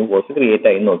എത്ര ഫ്രിക്ഷൻ ഫോഴ്സ് ക്രിയേറ്റ്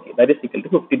ആയി നോക്കി, that is equal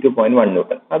to 52.1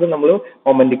 newton. അത് നമ്മൾ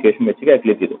മൊമെന്റ് ഇക്വേഷൻ വെച്ച്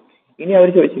കാൽക്കുലേറ്റ് ചെയ്തു. ഇനി അവർ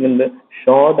ചോദിച്ചിട്ടുണ്ട്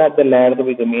show that the ladder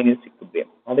will remain in equilibrium.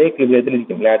 അതേ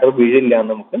ഇക്വിലിബ്രിയത്തിലിരിക്കും, ലാഡർ വീഴില്ല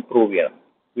എന്ന് നമുക്ക് പ്രൂവ് ചെയ്യണം.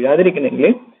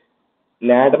 വീഴാതിരിക്കണമെങ്കിൽ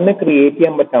ലാഡറിനെ ക്രിയേറ്റ്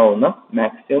ചെയ്യാൻ പറ്റാവുന്ന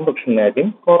മാക്സിമം ഫ്രിക്ഷനായിട്ടും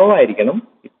കുറവായിരിക്കണം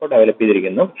ഇപ്പോൾ ഡെവലപ്പ്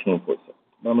ചെയ്തിരിക്കുന്ന ഫ്രിക്ഷൻ ഫോഴ്സ്.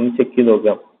 നമ്മൾ ചെക്ക് ചെയ്ത്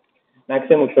നോക്കാം.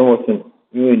 Maximum friction force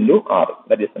U into R,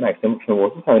 that is the maximum friction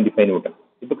force 75 newton.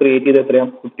 ഇപ്പോൾ ക്രിയേറ്റ് ചെയ്ത്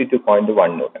എത്രയാണ്?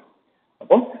 52.1 ന്യൂട്ടൺ.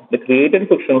 അപ്പോൾ the created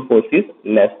friction force is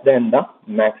less than the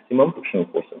maximum friction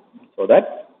force, so that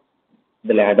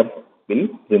the ladder will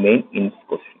remain in its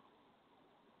position.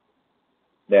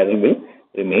 Ladder will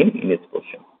remain in its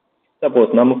position.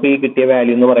 Suppose നമുക്ക് ഈ കിട്ടിയ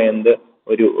value എന്ന് പറയുന്നത്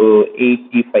ഒരു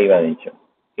 85 ആണ് വെച്ചു,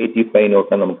 85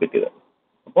 ന്യൂട്ടൺ നമുക്ക് കിട്ടിയത്.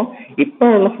 അപ്പോൾ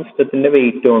ഇപ്പോഴുള്ള സിസ്റ്റത്തിന്റെ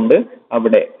വെയിറ്റ് കൊണ്ട്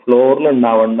അവിടെ ഫ്ലോറിൽ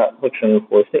ഉണ്ടാവേണ്ട ഫ്രിക്ഷൻ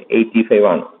ഫോഴ്സ് 85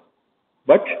 ആണ്.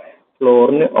 ബട്ട്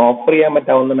ഫ്ലോറിന് ഓഫർ ചെയ്യാൻ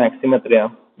പറ്റാവുന്ന മാക്സിമം എത്രയാ?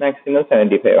 മാക്സിമം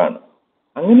 75 ആണ്.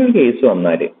 അങ്ങനെ ഒരു കേസ്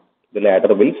വന്നാൽ ഇത്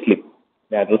ലാഡർ വിൽ സ്ലിപ്പ്.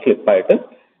 ലാഡർ സ്ലിപ്പായിട്ട്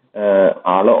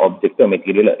ആളോ ഒബ്ജക്റ്റോ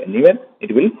മെറ്റീരിയൽ എന്നിവ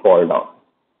it will fall down.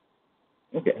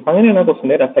 Okay, അങ്ങനെയാണ്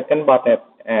ക്വസ്റ്റിന്റെ സെക്കൻഡ് പാർട്ട്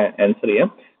ആൻസർ ചെയ്യാം.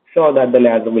 Show that the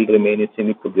ladder will remain in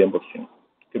equilibrium position.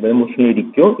 Equilibrium പൊസിഷനിൽ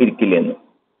ഇരിക്കോ ഇരിക്കില്ല എന്ന്.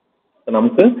 അപ്പൊ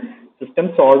നമുക്ക് സിസ്റ്റം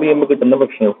സോൾവ് ചെയ്യുമ്പോൾ കിട്ടുന്ന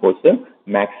friction force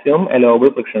maximum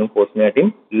allowable friction ഫോഴ്സിനായിട്ടും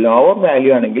lower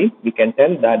value ആണെങ്കിൽ we can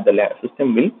tell that the system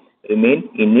will remain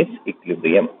in its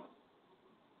equilibrium.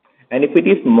 And if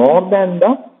it is more than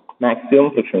the maximum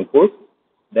friction force,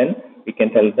 then we can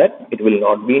tell that it will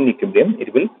not be in equilibrium, it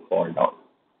will fall down.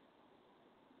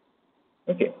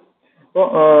 Okay, so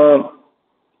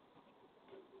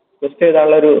first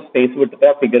ഏതാളുള്ള ഒരു space വിട്ടിട്ട്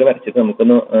ആ figure വരച്ചിട്ട്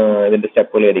നമുക്കൊന്ന് ഇതിന്റെ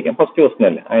സ്റ്റെപ്പുകൾ ആയിരിക്കാം. First question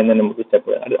അല്ലേ, അതിന് തന്നെ നമുക്ക്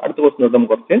സ്റ്റെപ്പ് അടുത്ത ക്വസ്റ്റൻ തൊട്ട്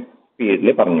നമുക്ക് കുറച്ച്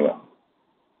സ്പീഡിൽ പറഞ്ഞു പോകാം.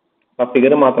 ആ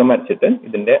ഫിഗർ മാത്രം വരച്ചിട്ട്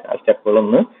ഇതിന്റെ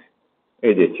സ്റ്റെപ്പുകളൊന്ന്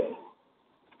എഴുതി വെച്ചു.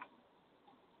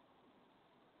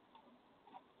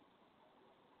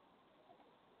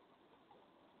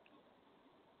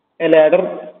 A ladder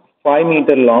 5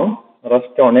 meter long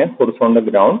rests on a horizontal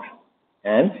ground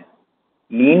and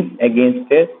leans against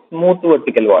a smooth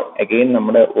vertical wall. Again,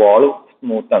 നമ്മുടെ വാൾ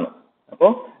സ്മൂത്ത് ആണ്,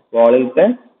 അപ്പോൾ വാളിലത്തെ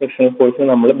ഫ്രിക്ഷൻ ഫോഴ്സ്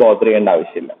നമ്മൾ ബോദർ ചെയ്യേണ്ട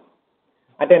ആവശ്യമില്ല.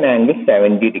 At an angle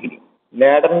 70 degree.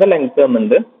 ലാഡറിന്റെ length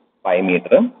വന്നിട്ടുണ്ട് 5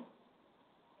 മീറ്റർ,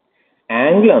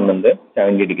 ആംഗിൾ വന്നിട്ടുണ്ട്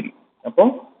 70 ഡിഗ്രി. അപ്പോൾ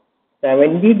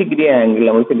 70 ഡിഗ്രി ആംഗിൾ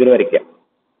നമ്മൾ ഫിഗർ വരയ്ക്കാം.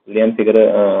 ഞാൻ ഫിഗർ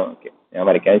ഞാൻ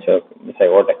വരയ്ക്കാൻ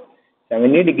മിസ്സായിക്കോട്ടെ.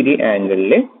 70 ഡിഗ്രി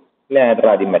ആംഗിളിൽ ലാഡർ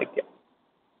ആദ്യം വരയ്ക്കാം.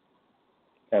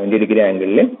 70 ഡിഗ്രി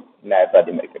ആംഗിളിൽ ലാഡർ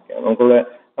ആദ്യം വരയ്ക്കാം. നമുക്കുള്ള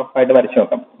റഫായിട്ട് വരച്ചു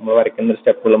നോക്കാം. നമ്മൾ വരയ്ക്കുന്ന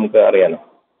സ്റ്റെപ്പുകൾ നമുക്ക് അറിയാലോ.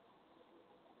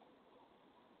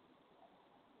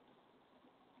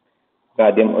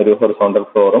 ആദ്യം ഒരു ഹൊറിസോണ്ടൽ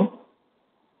ഫ്ലോറും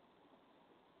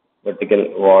വെർട്ടിക്കൽ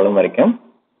വാളും വരയ്ക്കാം.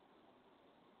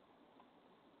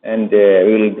 And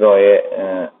we will draw A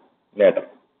ladder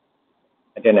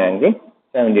at an angle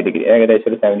 70 degree. ഏകദേശം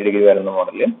ഒരു 70 ഡിഗ്രി വരുന്ന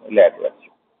മോഡലിൽ ലാഡർ വരച്ചു.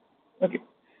 ഓക്കെ,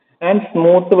 ആൻഡ്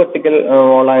സ്മൂത്ത് വെർട്ടിക്കൽ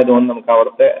വാൾ ആയതുകൊണ്ട് നമുക്ക്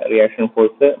അവിടുത്തെ റിയാക്ഷൻ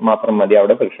ഫോഴ്സ് മാത്രം മതി,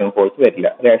 അവിടെ ഫ്രിക്ഷൻ ഫോഴ്സ് വരില്ല,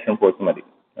 റിയാക്ഷൻ ഫോഴ്സ് മതി.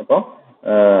 അപ്പോൾ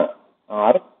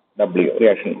RW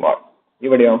റിയാക്ഷൻ വാൾ.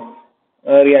 ഇവിടെയോ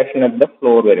റിയാക്ഷൻ അറ്റ് ദ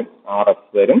ഫ്ലോർ വരും, RF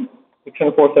വരും. ഫ്രിക്ഷൻ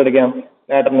ഫോഴ്സ് എടുക്കാം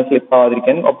ലാഡറിന് സ്ലിപ്പ്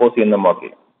ആവാതിരിക്കാൻ ഒപ്പോസ് ചെയ്യുന്ന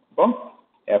മോഡൽ. അപ്പോൾ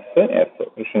എഫ്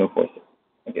ഫ്രിക്ഷണൽ ഫോഴ്സ്.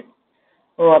 ഓക്കെ,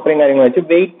 അപ്പോൾ അത്രയും കാര്യങ്ങൾ വെച്ച്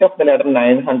weight of the ladder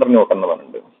 900 newton എന്ന്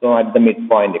പറഞ്ഞിട്ടുണ്ട്. So at the mid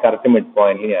point, correct mid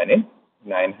പോയിന്റിൽ ഞാൻ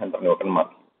 900 ന്യൂട്ടൺ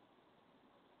മാർക്ക് ചെയ്യും.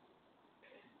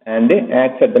 And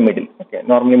acts at the middle. Okay,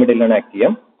 normally മിഡിലാണ് act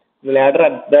ചെയ്യാം. Ladder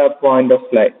at the point of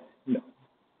slide.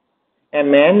 A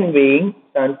man weighing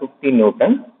 750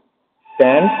 Newton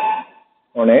stands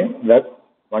on a rug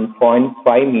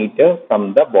 1.5 meter from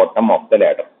the bottom of the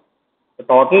ladder. The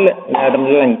total ladder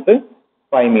length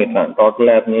 5 meter ആണ്. Total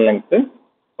ladder length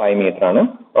 5 meter ആണ്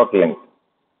total length.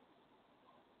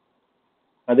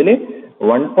 അതിൽ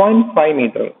 1.5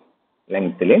 meter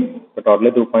ലെങ്ത്തിൽ total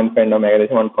 2.5 ഉണ്ടാവും,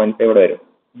 ഏകദേശം 1.5 ഇവിടെ വരും.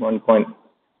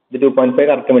 2.5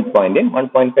 correct mid point,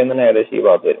 1.5 തന്നെ ഏകദേശം ഈ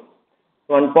ഭാഗത്ത് വരും.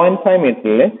 1.5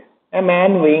 മീറ്ററിൽ a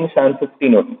man weighing 750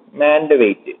 Newton, man's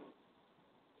weight.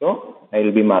 So I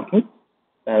will be marking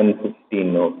 750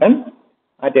 Newton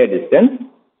at a distance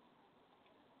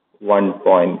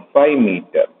 1.5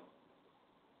 meter.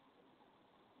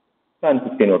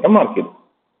 750 Newton mark it.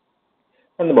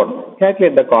 On the bottom,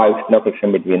 calculate the coefficient of friction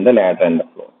between the ladder and the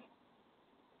floor.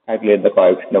 Calculate the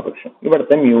coefficient of friction.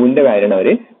 ഇവിടുത്തെ മ്യൂവിന്റെ കാര്യമാണ് അവർ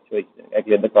ചോദിച്ചത്.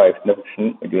 Calculate the coefficient of friction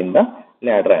between the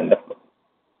ladder and the floor.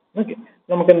 Okay,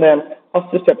 നമുക്ക് എന്താ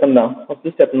first step എന്താ? First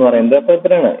step എന്ന് പറയുന്നത് അപ്പോൾ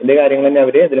ഇത്രയാണ്. ഇതേ കാര്യങ്ങൾ തന്നെ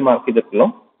അവർ ഇതിൽ മാർക്ക് ചെയ്തിട്ടുള്ളൂ.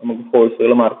 നമുക്ക്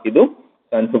ഫോഴ്സുകൾ മാർക്ക് ചെയ്തു,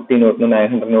 750 ന്യൂട്ടനും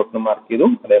 900 ന്യൂട്ടനും മാർക്ക് ചെയ്തു.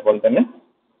 അതേപോലെ തന്നെ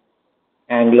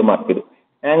ആംഗിൾ മാർക്ക് ചെയ്തു.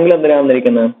 ആംഗിൾ എന്തിനാണ്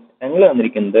വന്നിരിക്കുന്നത്? ആംഗിൾ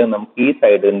വന്നിരിക്കുന്നത് നമുക്ക് ഈ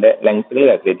സൈഡിന്റെ ലെങ്ത്തുകൾ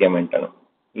കാൽക്കുലേറ്റ് ചെയ്യാൻ വേണ്ടിയിട്ടാണ്.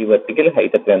 ഈ വെർട്ടിക്കൽ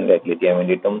ഹൈറ്റ് എത്രയാണെന്ന് കാൽക്കുലേറ്റ് ചെയ്യാൻ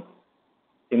വേണ്ടിയിട്ടും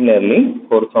സിമിലർലി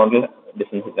ഹൊറിസോണ്ടൽ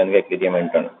ഡിസ്റ്റൻസ് എത്രയാണെന്ന് കാൽക്കുലേറ്റ് ചെയ്യാൻ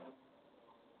വേണ്ടിയിട്ടാണ്.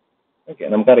 ഓക്കെ,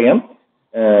 നമുക്കറിയാം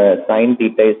sine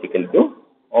theta is equal to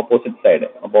opposite side.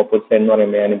 അപ്പോൾ ഓപ്പോസിറ്റ് സൈഡ് എന്ന്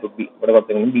പറയുമ്പോൾ ഞാനിപ്പോൾ ഇവിടെ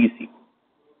കൊടുത്തിരിക്കുന്നത്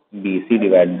B C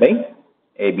divide by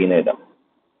A B എന്ന് എഴുതാം.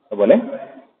 അതുപോലെ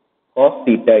cos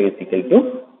theta is equal to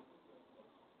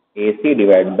A C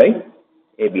divide by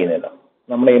A B എന്ന് എഴുതാം.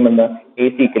 നമ്മുടെ എയിം എന്താ? A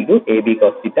C equal to A B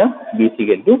cos theta, B C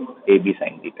equal to A B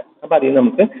sine theta. അപ്പോൾ അതിൽ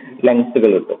നമുക്ക്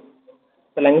ലെങ്ത്തുകൾ കിട്ടും.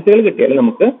 അപ്പോൾ ലെങ്ത്തുകൾ കിട്ടിയാൽ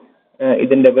നമുക്ക്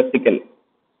ഇതിന്റെ വെർട്ടിക്കൽ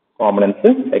കോമ്പണൻസ്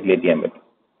കാൽക്കുലേറ്റ് ചെയ്യാൻ പറ്റും.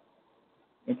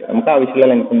 ഓക്കെ, നമുക്ക് ആവശ്യമുള്ള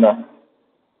ലെങ്ത് എന്താ?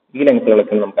 ഈ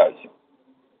ലെങ്ത്തുകളൊക്കെ നമുക്ക് ആവശ്യം.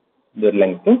 ഇതൊരു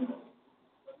ലെങ്ത്.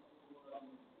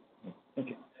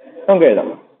 ഓക്കെ, നമുക്ക് എഴുതാം.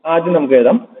 ആദ്യം നമുക്ക്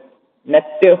എഴുതാം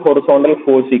net horizontal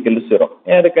force equal to 0.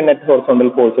 ഏതൊക്കെ നെറ്റ് ഹൊറിസോണ്ടൽ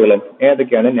ഫോഴ്സുകൾ?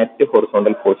 ഏതൊക്കെയാണ് നെറ്റ്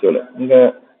ഹൊറിസോണ്ടൽ ഫോഴ്സുകൾ? നമുക്ക്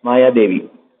മായാദേവി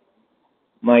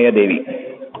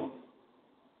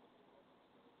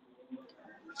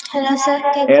ഹലോ സർ,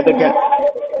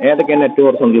 ഏതൊക്കെ നെറ്റ്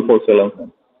ഹൊറിസോണ്ടൽ ഫോഴ്സുകൾ?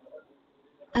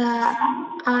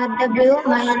 RW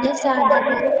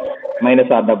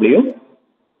minus R W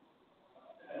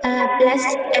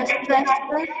plus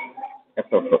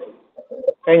F.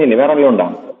 കഴിഞ്ഞില്ലേ? വേറെ വല്ലതും ഉണ്ടോ?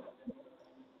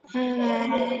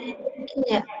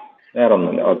 വേറെ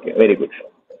ഒന്നുമില്ല. Okay, very good.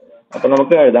 അപ്പൊ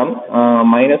നമുക്ക് എഴുതാം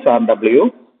minus R W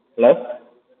plus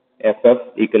F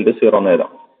equal to 0 എന്ന്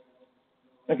എഴുതാം.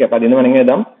 ഓക്കെ, അപ്പൊ അതിന് വേണമെങ്കിൽ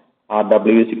എഴുതാം R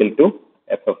W equal to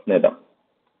F എന്ന് എഴുതാം.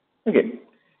 ഓക്കെ,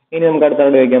 ഇനി നമുക്ക്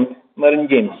അടുത്തോട്ട് ചോദിക്കാം Merin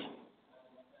James.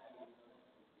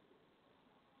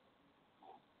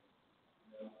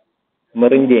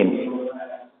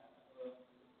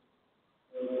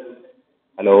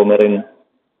 Hello Merin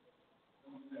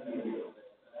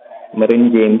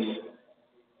James.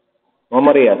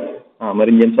 മൊമറിയാസ്.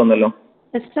 Merin James വന്നല്ലോ.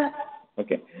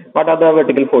 Okay, what are the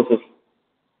vertical forces?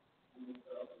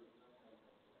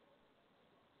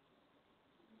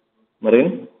 Merin.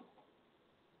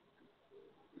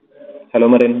 Hello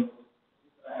Merin.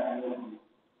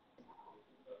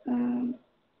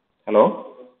 Hello.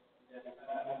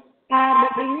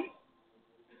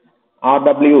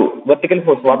 RW vertical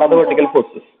force. What are the vertical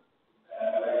forces?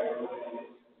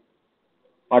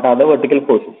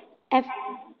 F.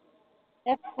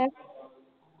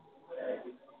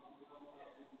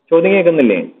 ചോദ്യം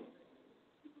കേൾക്കുന്നില്ലേ?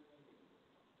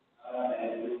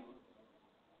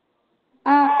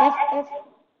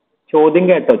 ചോദ്യം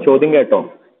കേട്ടോ?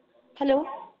 ഹലോ.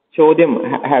 ചോദ്യം,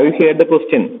 have you heard the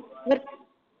question?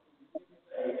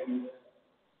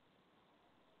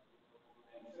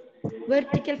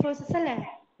 Vertical forces അല്ലേ?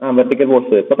 Vertical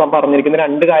force. ഇപ്പൊ പറഞ്ഞിരിക്കുന്ന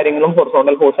രണ്ട് കാര്യങ്ങളും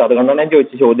ഹൊറിസോണ്ടൽ ഫോഴ്സ്. അതുകൊണ്ടാണ് ഞാൻ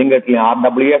ചോദിച്ചത്. ചോദ്യം കേട്ടില്ല.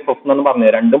 RWF എന്നാണ്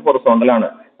പറഞ്ഞത്. രണ്ടും ഹൊറിസോണ്ടൽ ആണ്.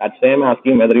 That's why I'm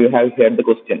asking whether you have heard the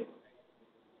question.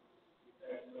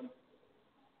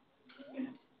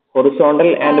 Horizontal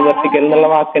and vertical എന്നുള്ള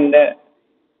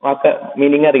വാക്ക്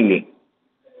മീനിങ് അറിയില്ലേ?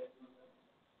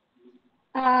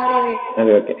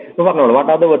 അതെ, ഓക്കെ. ഇപ്പൊ പറഞ്ഞോളൂ,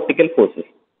 what are the vertical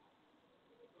forces?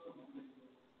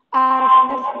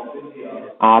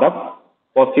 RF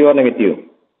positive or negative?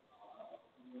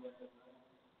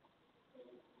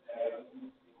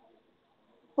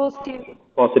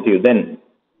 Positive. Then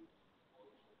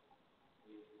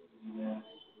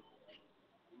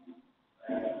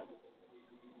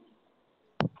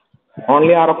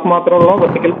only R F മാത്രമുള്ള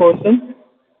vertical force?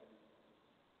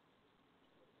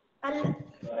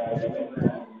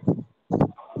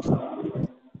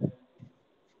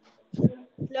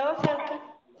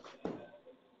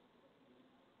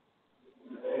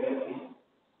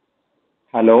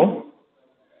 Hello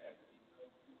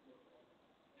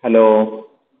hello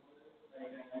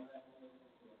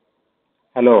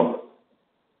hello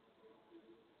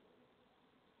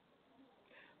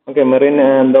okay, Merin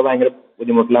എന്തോ ഭയങ്കര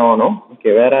ബുദ്ധിമുട്ടിലാണോ? Okay,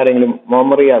 വേറെ ആരെങ്കിലും?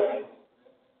 മുഹമ്മദ് റിയാസ്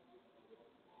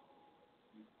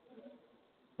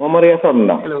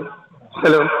ഉണ്ടോ?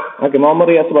 Hello. ഓക്കെ, മുഹമ്മദ്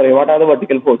റിയാസ് പറയൂ, what are the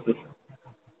vertical forces?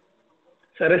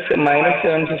 Sir, it's minus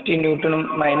 750 Newton,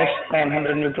 minus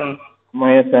 900 Newton.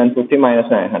 Minus 750, minus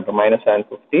 900, minus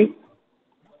 750,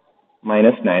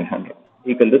 minus 900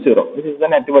 equal to 0. This is the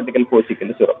net vertical force equal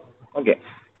to 0. Okay,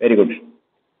 very good.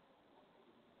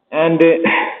 And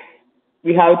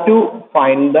we have to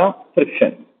find the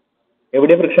friction.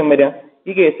 എവിടെ friction വരിക?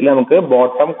 ഈ കേസിൽ നമുക്ക്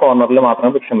bottom കോർണറിൽ മാത്രം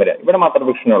friction വരിക, ഇവിടെ മാത്രം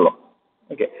ഫ്രിക്ഷൻ ഉള്ളൂ.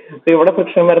 ഓക്കെ, അപ്പൊ ഇവിടെ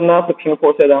ഫ്രിക്ഷൻ വരുന്ന ഫ്രിക്ഷൻ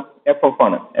ഫോഴ്സ് ഏതാ? എഫ് എഫ്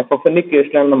ആണ്. എഫ് എഫിന്റെ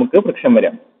ഇക്വേഷനിലാണ് നമുക്ക് ഫ്രിക്ഷൻ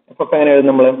വരിക. എഫ് എഫ് എങ്ങനെ എഴുതും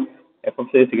നമ്മൾ? F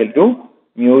F is equal to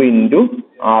mu into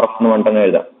R F എന്ന് പറഞ്ഞിട്ട്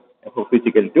എഴുതാം. F F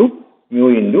is equal to mu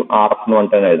into R F എന്ന്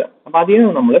പറഞ്ഞിട്ട് എഴുതാം. അപ്പൊ അതിന്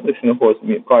നമ്മൾ ഫ്രിക്ഷൻ ഫോഴ്സ്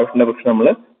കോഎഫിഷ്യന്റ് ഫ്രിക്ഷൻ നമ്മൾ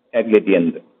കാൽക്കുലേറ്റ്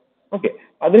ചെയ്യുന്നത്. ഓക്കെ,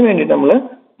 അതിന് വേണ്ടിയിട്ട് നമ്മൾ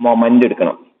മൊമെന്റ്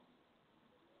എടുക്കണം.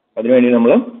 അതിനുവേണ്ടി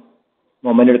നമ്മൾ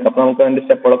മൊമെന്റ് എടുക്കാം. അപ്പൊ നമുക്ക് അതിന്റെ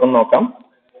സ്റ്റെപ്പുകളൊക്കെ നോക്കാം.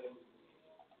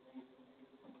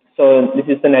 So this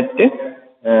is the net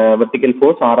vertical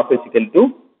force RF is equal to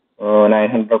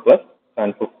 900 plus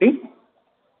 750,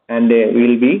 and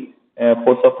will be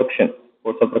force of friction.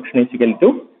 Force of friction is equal to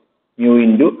mu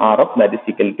into RF, that is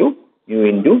equal to mu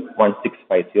into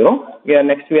 1650. Here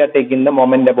next we are taking the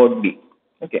moment about B.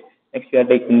 Okay, next we are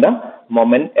taking the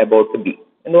moment about B.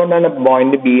 എന്തുകൊണ്ടാണ്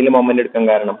point ബിയിൽ moment എടുക്കാൻ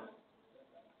കാരണം?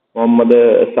 മുഹമ്മദ്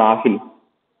സാഹിൽ,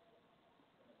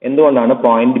 എന്തുകൊണ്ടാണ്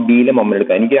point ബിയിൽ moment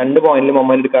എടുക്കുക? എനിക്ക് 2 പോയിന്റിൽ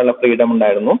moment എടുക്കാനുള്ള ഫ്രീഡം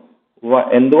ഉണ്ടായിരുന്നു.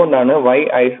 എന്തുകൊണ്ടാണ് Y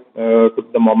I took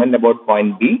the moment about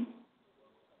point B?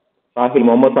 Sahil,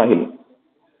 Muhammad Sahil.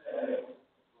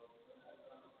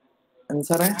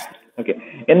 Okay,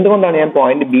 എന്തുകൊണ്ടാണ് ഞാൻ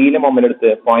പോയിന്റ് ബിയിലെ മൊമെന്റ്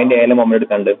എടുത്ത് പോയിന്റ് എയിലെ മൊമെന്റ്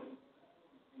എടുക്കാണ്ട്?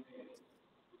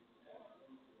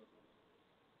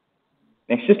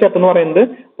 നെക്സ്റ്റ് സ്റ്റെപ്പ് എന്ന് പറയുന്നത്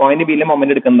പോയിന്റ് ബിയിലെ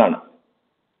മൊമെന്റ് എടുക്കുന്നതാണ്.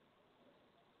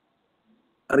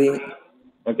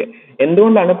 ഓക്കെ,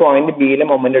 എന്തുകൊണ്ടാണ് പോയിന്റ് ബിയിലെ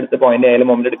മൊമെന്റ് എടുത്ത് പോയിന്റ് എയിലെ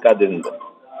മൊമെന്റ് എടുക്കാതിരുന്നത്?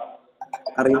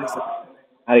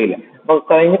 അറിയില്ല. അപ്പൊ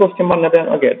കഴിഞ്ഞ ക്വസ്റ്റ്യൻ പറഞ്ഞത്,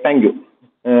 ഓക്കെ താങ്ക് യു.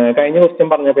 കഴിഞ്ഞ ക്വസ്റ്റ്യൻ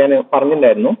പറഞ്ഞപ്പോൾ ഞാൻ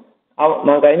പറഞ്ഞിട്ടുണ്ടായിരുന്നു,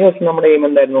 കഴിഞ്ഞ ക്വസ്റ്റ്യൻ നമ്മുടെ എയിം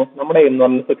എന്തായിരുന്നു? നമ്മുടെ എയിം എന്ന്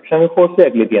പറയുന്നത് friction force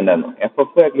calculate ചെയ്യണ്ടായിരുന്നു. F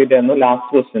F calculate ആയിരുന്നു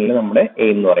ലാസ്റ്റ് ക്വസ്റ്റ്യനിൽ നമ്മുടെ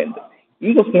എയിം എന്ന് പറയുന്നത്. ഈ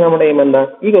ക്വസ്റ്റ്യൻ നമ്മുടെ എയിം എന്താ?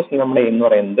 ഈ ക്വസ്റ്റ്യൻ നമ്മുടെ എയിം എന്ന്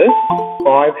പറയുന്നത്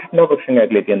കോഎഫിഷ്യന്റ് ഓഫ് ഫ്രിക്ഷൻ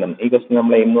കാൽക്കുലേറ്റ് ചെയ്യുന്നതാണ്. ഈ ക്വസ്റ്റ്യൻ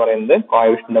നമ്മുടെ എയിം എന്ന് പറയുന്നത്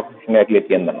കോഎഫിഷ്യന്റ് ഓഫ് ഫ്രിക്ഷൻ കാൽക്കുലേറ്റ്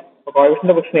ചെയ്യുന്നതാണ്. അപ്പൊ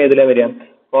കോഎഫിഷ്യന്റ് ഓഫ് ഫ്രിക്ഷൻ ഏതിലാ വരിക?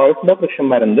 കോഎഫിഷ്യന്റ് ഓഫ് ഫ്രിക്ഷൻ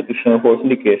വരുന്നത് ഫ്രിക്ഷൻ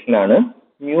ഫോഴ്സിന്റെ ഇക്വേഷനിലാണ്.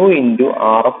 മ്യൂ ഇൻറ്റു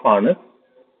ആർ എഫ് ആണ്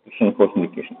ഫ്രിക്ഷൻ ഫോഴ്സിന്റെ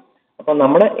ഇക്വേഷൻ. അപ്പൊ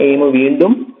നമ്മുടെ എയിം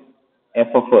വീണ്ടും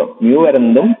എഫ് എഫ്, മ്യൂ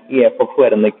വരുന്നതും ഈ എഫ് എഫ്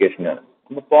വരുന്ന ഇക്വേഷനാണ്.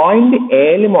 അപ്പൊ പോയിന്റ്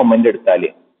എയിൽ മൊമെന്റ് എടുത്താല്,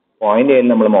 പോയിന്റ് എയിൽ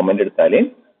നമ്മൾ മൊമെന്റ് എടുത്താല്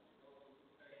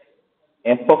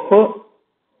F F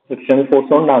friction force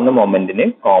കൊണ്ടാകുന്ന മൊമെന്റിന്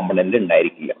component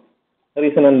ഉണ്ടായിരിക്കില്ല.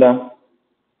 റീസൺ എന്താ?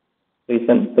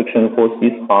 Reason friction force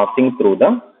is passing through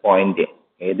the point A.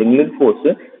 ഏതെങ്കിലും ഒരു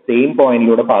ഫോഴ്സ് സെയിം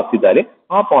പോയിന്റിലൂടെ പാസ് ചെയ്താൽ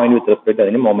ആ പോയിന്റ് വിത്ത് റെസ്പെക്ട്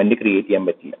അതിന് മൊമെന്റ് ക്രിയേറ്റ് ചെയ്യാൻ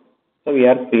പറ്റില്ല. So we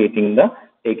are taking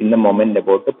the moment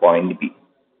about point B.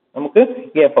 നമുക്ക്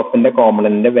ഈ എഫ് എഫിന്റെ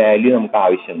കോമ്പണന്റിന്റെ വാല്യൂ നമുക്ക്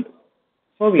ആവശ്യമുണ്ട്.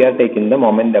 So we are taking the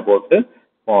moment about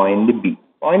point B.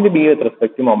 Point B with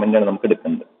respect moment ആണ് നമുക്ക്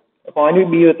എടുക്കുന്നത്. Point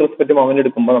B with respect moment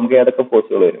എടുക്കുമ്പോൾ നമുക്ക് ഏതൊക്കെ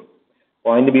ഫോഴ്സുകൾ വരും?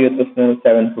 പോയിന്റ് ബി വിത്ത് റെസ്പെക്ട്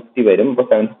 750 വരും. ഇപ്പൊ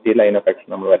 750 ലൈൻ ഓഫ് ആക്ഷൻ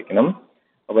നമ്മൾ വരയ്ക്കണം.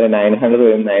 അതുപോലെ 900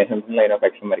 വരും, 900 ലൈൻ ഓഫ്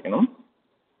ആക്ഷൻ വരയ്ക്കണം.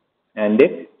 ആൻഡ്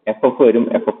എഫ് എഫ് വരും,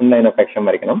 എഫ് എഫിന് ലൈൻ ഓഫ് ആക്ഷൻ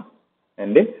വരയ്ക്കണം.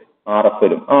 ആൻഡ് ആർ എഫ്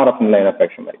വരും, ആർ എഫിന് ലൈൻ ഓഫ്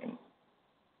ആക്ഷൻ വരയ്ക്കണം.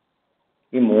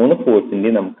 ഈ 3 ഫോഴ്സിന്റെ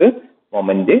നമുക്ക്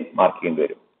മൊമെന്റ് മാർക്ക് ചെയ്യേണ്ടി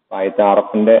വരും. ആദ്യത്തെ ആർ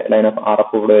എഫിന്റെ ലൈൻ ഓഫ് ആർ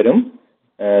എഫ് ഇവിടെ വരും,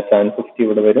 750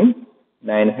 ഇവിടെ വരും,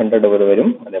 900 ഇവിടെ വരും,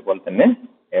 അതേപോലെ തന്നെ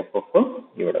എഫ് എഫ്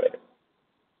ഇവിടെ വരും.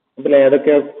 അപ്പോൾ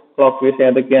ഏതൊക്കെ ക്ലോക്ക് വേസ്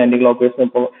ഏതൊക്കെ ആന്റി ക്ലോക്ക് വേസ്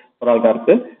ഇപ്പോൾ കുറെ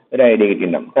ആൾക്കാർക്ക് ഒരു ഐഡിയ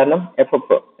കിട്ടിയിട്ടുണ്ടാവും. കാരണം എഫ്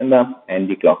എഫ് എന്താ?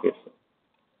 Anti clock vase.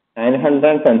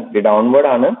 950 ഡൗൺവേർഡ്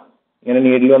ആണ്. ഇങ്ങനെ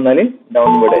നീഡിൽ വന്നാൽ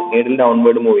downward, needle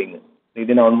downward moving,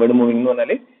 needle downward moving എന്ന്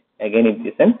പറഞ്ഞാൽ again it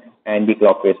is N anti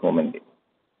clock vase movement.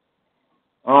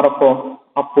 R F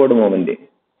upward movement,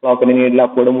 ക്ലോക്കിന്റെ നീഡിൽ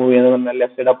അപ്വേർഡ് മൂവ് ചെയ്യുന്ന പറഞ്ഞാൽ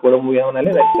ലെഫ്റ്റ് സൈഡ് അപ്വേർഡ് മൂവ് ചെയ്യാന്ന്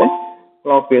പറഞ്ഞാൽ that's A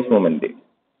clock vase movement.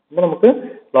 അപ്പൊ നമുക്ക്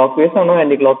clock vase ആണോ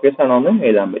ആന്റി ക്ലോക്ക് വേസ് ആണോ എന്ന്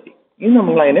എഴുതാൻ പറ്റി. ഇനി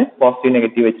നമ്മൾ അതിന് പോസിറ്റീവ്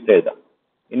നെഗറ്റീവ് വെച്ചിട്ട് എഴുതാം.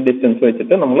 ഇൻ ഡിസ്റ്റൻസ്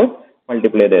വെച്ചിട്ട് നമ്മൾ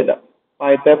മൾട്ടിപ്ലൈ ചെയ്ത് എഴുതാം.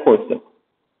 ആദ്യത്തെ ഫോഴ്സ്,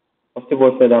 ഫസ്റ്റ്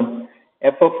ഫോഴ്സ് എഴുതാം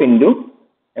F F into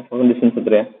F F distance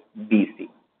എത്രയാ? B C.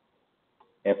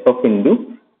 F F into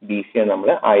B C ആണ്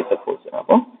നമ്മുടെ ആദ്യത്തെ ഫോഴ്സ്.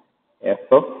 അപ്പം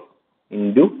F F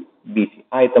into B C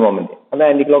ആദ്യത്തെ മൊമെന്റ്. അത്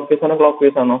ആന്റി ക്ലോക്ക് വൈസ് ആണോ ക്ലോക്ക്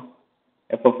വൈസ് ആണോ?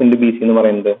 F of into B C എന്ന്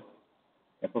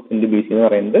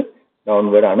പറയുന്നത്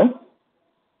ഡൗൺവേർഡ് ആണ്,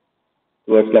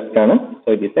 ടുവേർഡ്സ് ലെഫ്റ്റ് ആണ്. So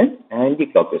it is N anti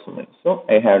clock vice moment. So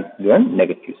I have given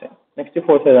negative sign. Next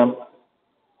force ഏതാ?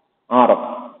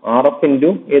 R F into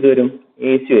ഏത് വരും?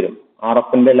 A C വരും. R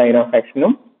എഫിന്റെ ലൈൻ ഓഫ്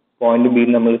ആക്ഷനും പോയിന്റ് ബിയിൽ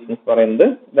നമ്മൾ ഡിസ്റ്റൻസ് പറയുന്നത്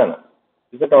ഇതാണ്.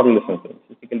 ഇത് total distance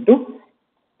physical to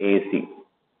A C.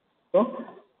 So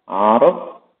R F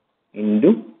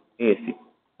into A C.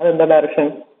 അതെന്താ ഡയറക്ഷൻ?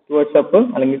 ടുവേർഡ്സ് അപ്പ്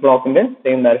അല്ലെങ്കിൽ ക്ലോക്കിന്റെ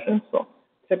same direction. So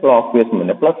it's A clock vice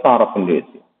moment plus R F into A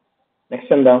C.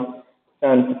 Next എന്താ?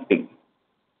 750.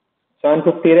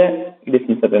 750യുടെ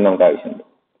distance എത്ര നമുക്ക് ആവശ്യമുണ്ട്?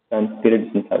 750യുടെ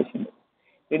distance ആവശ്യമുണ്ട്.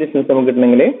 ഈ distance നമുക്ക്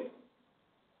കിട്ടണമെങ്കിൽ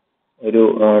ഒരു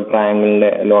ട്രയാങ്കിളിന്റെ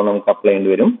ലോ നമുക്ക് അപ്ലൈ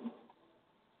ചെയ്യേണ്ടി വരും.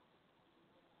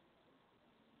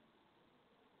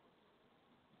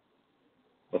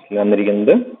 ഫസ്റ്റിൽ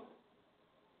വന്നിരിക്കുന്നത്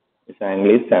this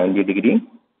angle is 70 degree,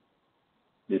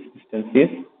 this distance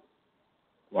is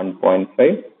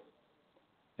 1.5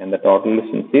 and the total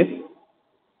distance is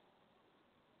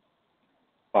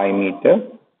 5 meter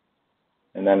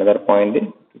and another point is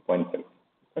 2.5.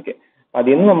 Okay,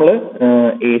 അതിൽ നിന്ന് നമ്മൾ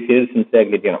എ സി ഡിസ്റ്റൻസ്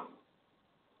കാൽക്കുലേറ്റ് ചെയ്യണം.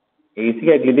 എ സി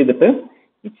കാൽക്കുലേറ്റ് ചെയ്തിട്ട്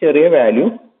ഈ ചെറിയ വാല്യൂ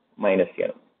മൈനസ്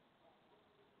ചെയ്യണം.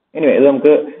 എനിവേ ഇത്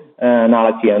നമുക്ക്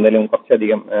നാളെ ചെയ്യാം. എന്തായാലും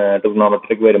കുറച്ചധികം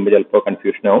ട്രിഗ്നോമെട്രിക് വരുമ്പോൾ ചിലപ്പോൾ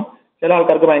കൺഫ്യൂഷൻ ആവും. ചില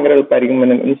ആൾക്കാർക്ക് ഭയങ്കര എളുപ്പമായിരിക്കും,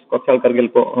 മീൻസ് കുറച്ച് ആൾക്കാർക്ക്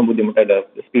ചിലപ്പോൾ ബുദ്ധിമുട്ടായിട്ട്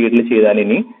സ്പീഡിൽ ചെയ്താൽ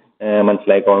ഇനി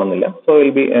മനസ്സിലായിക്കോളണമെന്നില്ല. So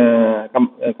will be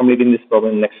completing this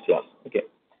problem next class. Okay,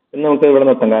 ഇന്ന് നമുക്ക് ഇവിടെ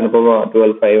നിർത്താം. കാരണം ഇപ്പോൾ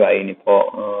 12:05 ആയി.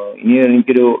 ഇനി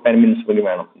എനിക്കൊരു 10 minutes കൂടി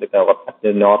വേണം ഇത്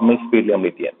നോർമൽ സ്പീഡിൽ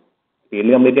കംപ്ലീറ്റ് ചെയ്യാൻ.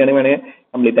 സ്പീഡിൽ കംപ്ലീറ്റ് ചെയ്യണമെങ്കിൽ വേണമെങ്കിൽ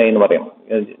കംപ്ലീറ്റ് ആയി എന്ന് പറയാം.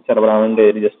 ചെറുപ്രാണെൻ്റെ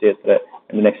ജസ്റ്റ് എത്ര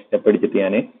നെക്സ്റ്റ് സ്റ്റെപ്പ് എടുത്തിട്ട്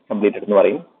ഞാൻ കംപ്ലീറ്റ് എന്ന്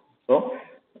പറയും. സോ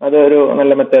അതൊരു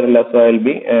നല്ല മെത്തേഡ് അല്ല. So I will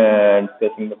be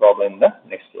discussing the problem in the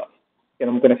next class.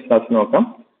 നമുക്ക് നെക്സ്റ്റ് ക്ലാസ് നോക്കാം.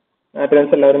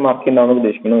 അറ്റൻഡൻസ് എല്ലാവരും മാർക്ക് ചെയ്യുന്നുണ്ടാവുമെന്ന്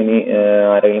ഉദ്ദേശിക്കുന്നു. ഇനി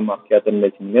ആരെങ്കിലും മാർക്ക് ചെയ്യാത്തുണ്ടെന്ന്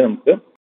വെച്ചിട്ടുണ്ടെങ്കിൽ നമുക്ക്